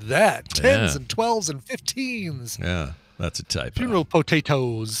votes. Look at that. 10s and 12s and 15s. Yeah, that's a typo. Funeral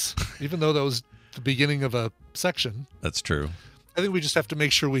potatoes, even though that was the beginning of a section. That's true. I think we just have to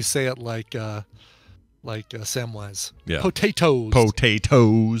make sure we say it like Samwise. Yeah. Potatoes.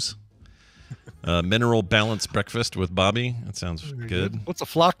 Potatoes. Mineral balanced breakfast with Bobby. That sounds good. What's a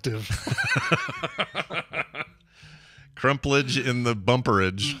Floctave? Crumplage in the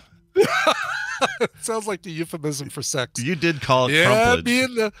Bumperage. Sounds like the euphemism for sex. You did call it yeah,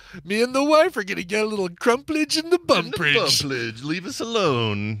 crumplage. Me and the wife are gonna get a little crumplage in the Bumperage. Leave us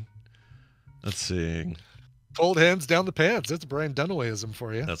alone. Let's see. Cold hands down the pants. That's Brian Dunawayism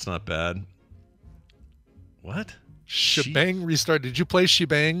for you. That's not bad. What? Shebang restart. Did you play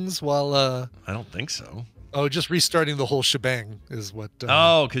shebangs while? I don't think so. Oh, just restarting the whole shebang is what.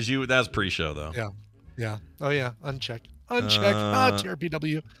 Oh, because that's pre-show though. Yeah, yeah. Oh yeah. Uncheck.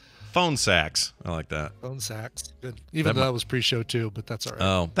 TRPW. Phone sacks. I like that. Phone sacks. Good. Even though that was pre-show too, but that's all right.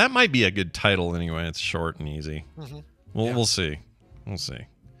 Oh, that might be a good title anyway. It's short and easy. We'll see. We'll see.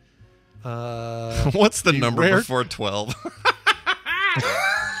 What's the number before 12?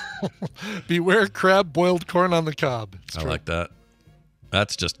 Beware crab boiled corn on the cob. I like that.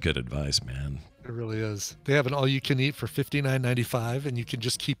 That's just good advice, man. It really is. They have an all-you-can-eat for $59.95, and you can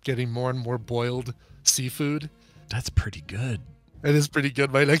just keep getting more and more boiled seafood. That's pretty good. It is pretty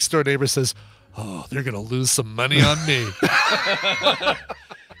good. My next door neighbor says, "Oh, they're gonna lose some money on me."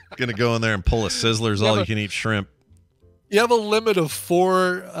 Gonna go in there and pull a Sizzler's all-you-can-eat shrimp. You have a limit of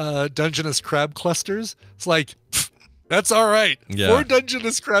 4 Dungeness crab clusters. It's like, that's all right. Yeah. 4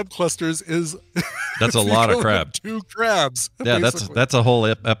 Dungeness crab clusters is that's a lot of crab. 2 crabs. Yeah, basically. that's a whole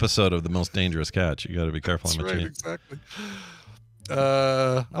episode of The Most Dangerous Catch. You got to be careful That's how much right, you eat. exactly.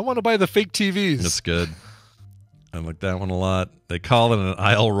 I want to buy the fake TVs. That's good. I like that one a lot. They call it an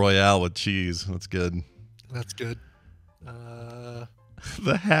Isle Royale with cheese. That's good. That's good. The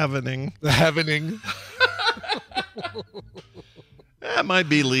Havening. The Havening. That might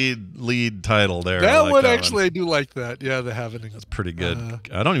be lead title there. That like one that actually, I do like that. Yeah, the Havening. That's pretty good.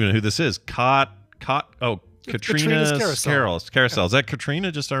 I don't even know who this is. Katrina's Carousel. Is that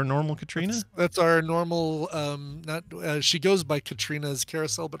Katrina? Just our normal Katrina? That's our normal. She goes by Katrina's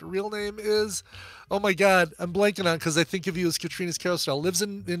Carousel, but her real name is. Oh my God, I'm blanking on because I think of you as Katrina's Carousel. Lives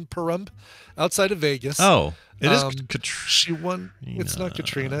in Pahrump, outside of Vegas. Oh, it is Katrina. She won. It's not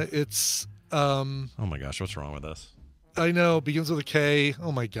Katrina. It's. Oh my gosh, what's wrong with us? I know. Begins with a K.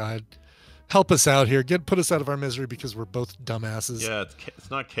 Oh my God. Help us out here. Put us out of our misery because we're both dumbasses. Yeah, it's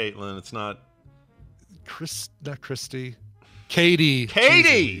not Caitlin. It's not not Christy. Katie.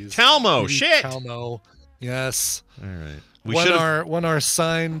 Talmo. Katie Shit. Talmo. Yes. All right. We won our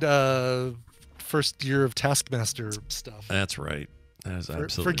signed first year of Taskmaster stuff. That's right. That is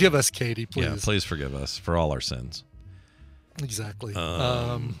absolutely. Forgive us, Katie, please. Yeah, please forgive us for all our sins. Exactly.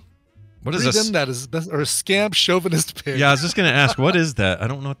 What is this? That is or Scamp Chauvanist Pig. Yeah, I was just going to ask, what is that? I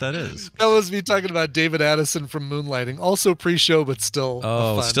don't know what that is. That was me talking about David Addison from Moonlighting. Also pre-show, but still.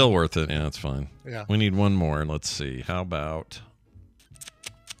 Oh, it's still worth it. Yeah, it's fine. Yeah. We need one more. Let's see. How about?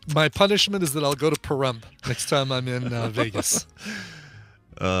 My punishment is that I'll go to Pahrump next time I'm in Vegas.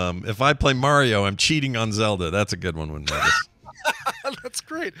 If I play Mario, I'm cheating on Zelda. That's a good one with Vegas. That's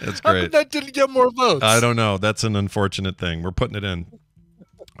great. That's How great. come that didn't get more votes? I don't know. That's an unfortunate thing. We're putting it in.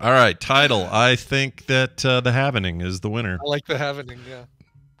 All right, title. I think that The Havening is the winner. I like The Havening, yeah.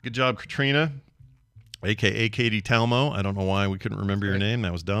 Good job, Katrina, a.k.a. Katie Talmo. I don't know why we couldn't remember your name.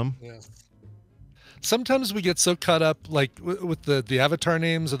 That was dumb. Yes. Sometimes we get so caught up, like with the avatar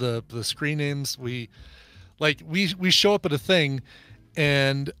names or the screen names. We show up at a thing,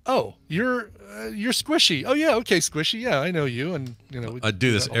 and you're Squishy. Oh yeah, okay, Squishy. Yeah, I know you. And I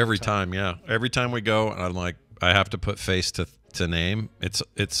do this every time. Yeah, every time we go, and I'm like, I have to put face to name.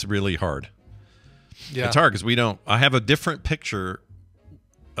 It's really hard. Yeah, it's hard because I have a different picture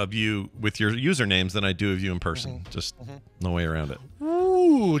of you with your usernames than I do of you in person. Just no way around it.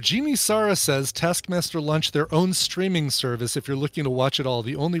 Ooh, Jeannie Sara says Taskmaster launched their own streaming service. If you're looking to watch it all,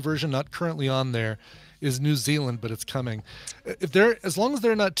 the only version not currently on there is New Zealand, but it's coming. As long as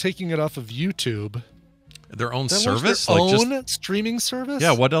they're not taking it off of YouTube. Their own service, their own streaming service.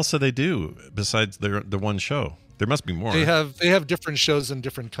 Yeah, what else do they do besides the one show? There must be more. They have different shows in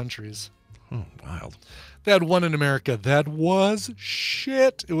different countries. Oh, wild. They had one in America that was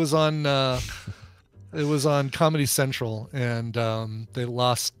shit. It was on It was on Comedy Central, and they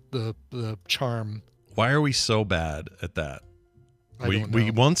lost the charm. Why are we so bad at that? I don't We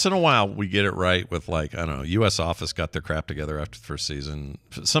know. once in a while we get it right with, like, I don't know, U.S. Office got their crap together after the first season.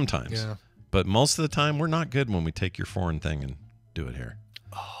 Sometimes, Yeah. but most of the time we're not good when we take your foreign thing and do it here.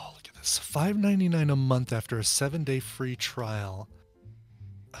 Oh, look at this! $5.99 a month after a 7-day free trial.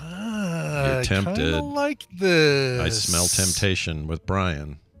 You're tempted. I kinda like this. I smell temptation with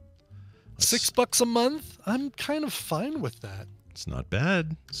Brian. $6 a month. I'm kind of fine with that. It's not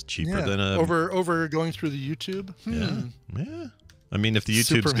bad. It's cheaper than a over going through the YouTube. Yeah. I mean, if the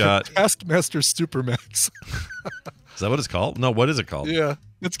YouTube's got Taskmaster Supermax. Is that what it's called? No, what is it called? Yeah,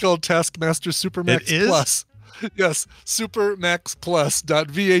 it's called Taskmaster Supermax It is? Plus. Yes,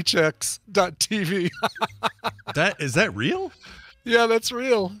 supermaxplus.vhx.tv. Is that real? Yeah, that's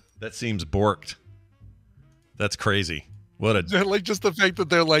real. That seems borked. That's crazy. What a Like just the fact that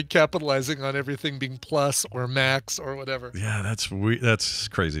they're like capitalizing on everything being plus or max or whatever. Yeah, that's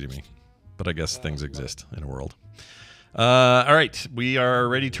crazy to me. But I guess things exist in a world. All right, we are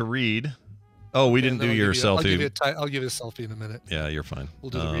ready to read. Oh, we didn't do your selfie. I'll give you a selfie in a minute. Yeah, you're fine.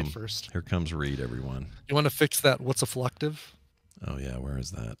 We'll do the read first. Here comes read, everyone. You want to fix that? What's a Floctave? Oh yeah, where is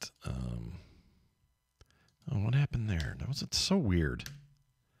that? Oh, what happened there? That was so weird.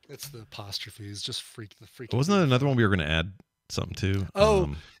 It's the apostrophes. Just freak. Wasn't that another one we were going to add something to?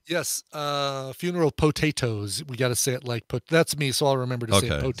 Oh, yes. Funeral potatoes. We got to say it like that's me, so I'll remember to say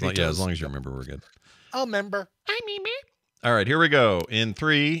potatoes. Yeah, as long as you remember, we're good. I'll remember. All right, here we go. In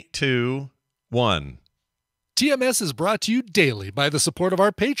 3, 2, 1. TMS is brought to you daily by the support of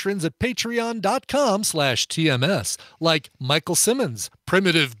our patrons at patreon.com/TMS, like Michael Simmons,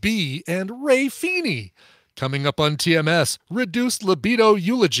 Primitive B, and Ray Feeney. Coming up on TMS, Reduced Libido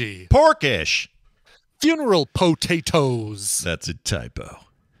Eulogy. Porkish. Funeral potatoes. That's a typo.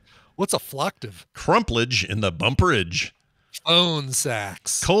 What's a Floctave? Crumplage in the Bumperage. Phone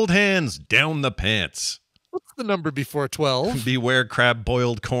sacks. Cold hands down the pants. What's the number before 12? Beware crab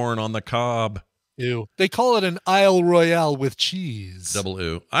boiled corn on the cob. Ew. They call it an Isle Royale with cheese. Double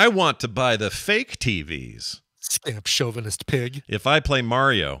ooh. I want to buy the fake TVs. Scamp Chauvanist Pig. If I play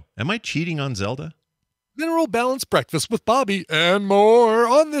Mario, am I cheating on Zelda? Mineral Balanced Breakfast with Bobby and more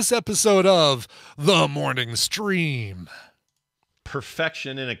on this episode of The Morning Stream.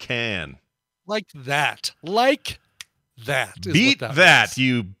 Perfection in a can. Like that. Like that. Beat that,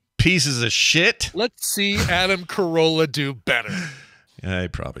 you pieces of shit. Let's see Adam Carolla do better. Yeah,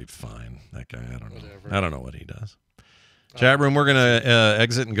 probably fine. That guy, I don't know. I don't know what he does. Chat room, we're going to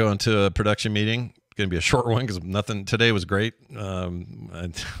exit and go into a production meeting. It's going to be a short one because nothing today was great. Yeah,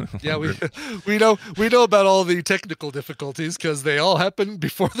 we know about all the technical difficulties because they all happened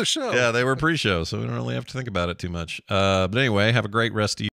before the show. Yeah, they were pre-show, so we don't really have to think about it too much. But anyway, have a great rest of you.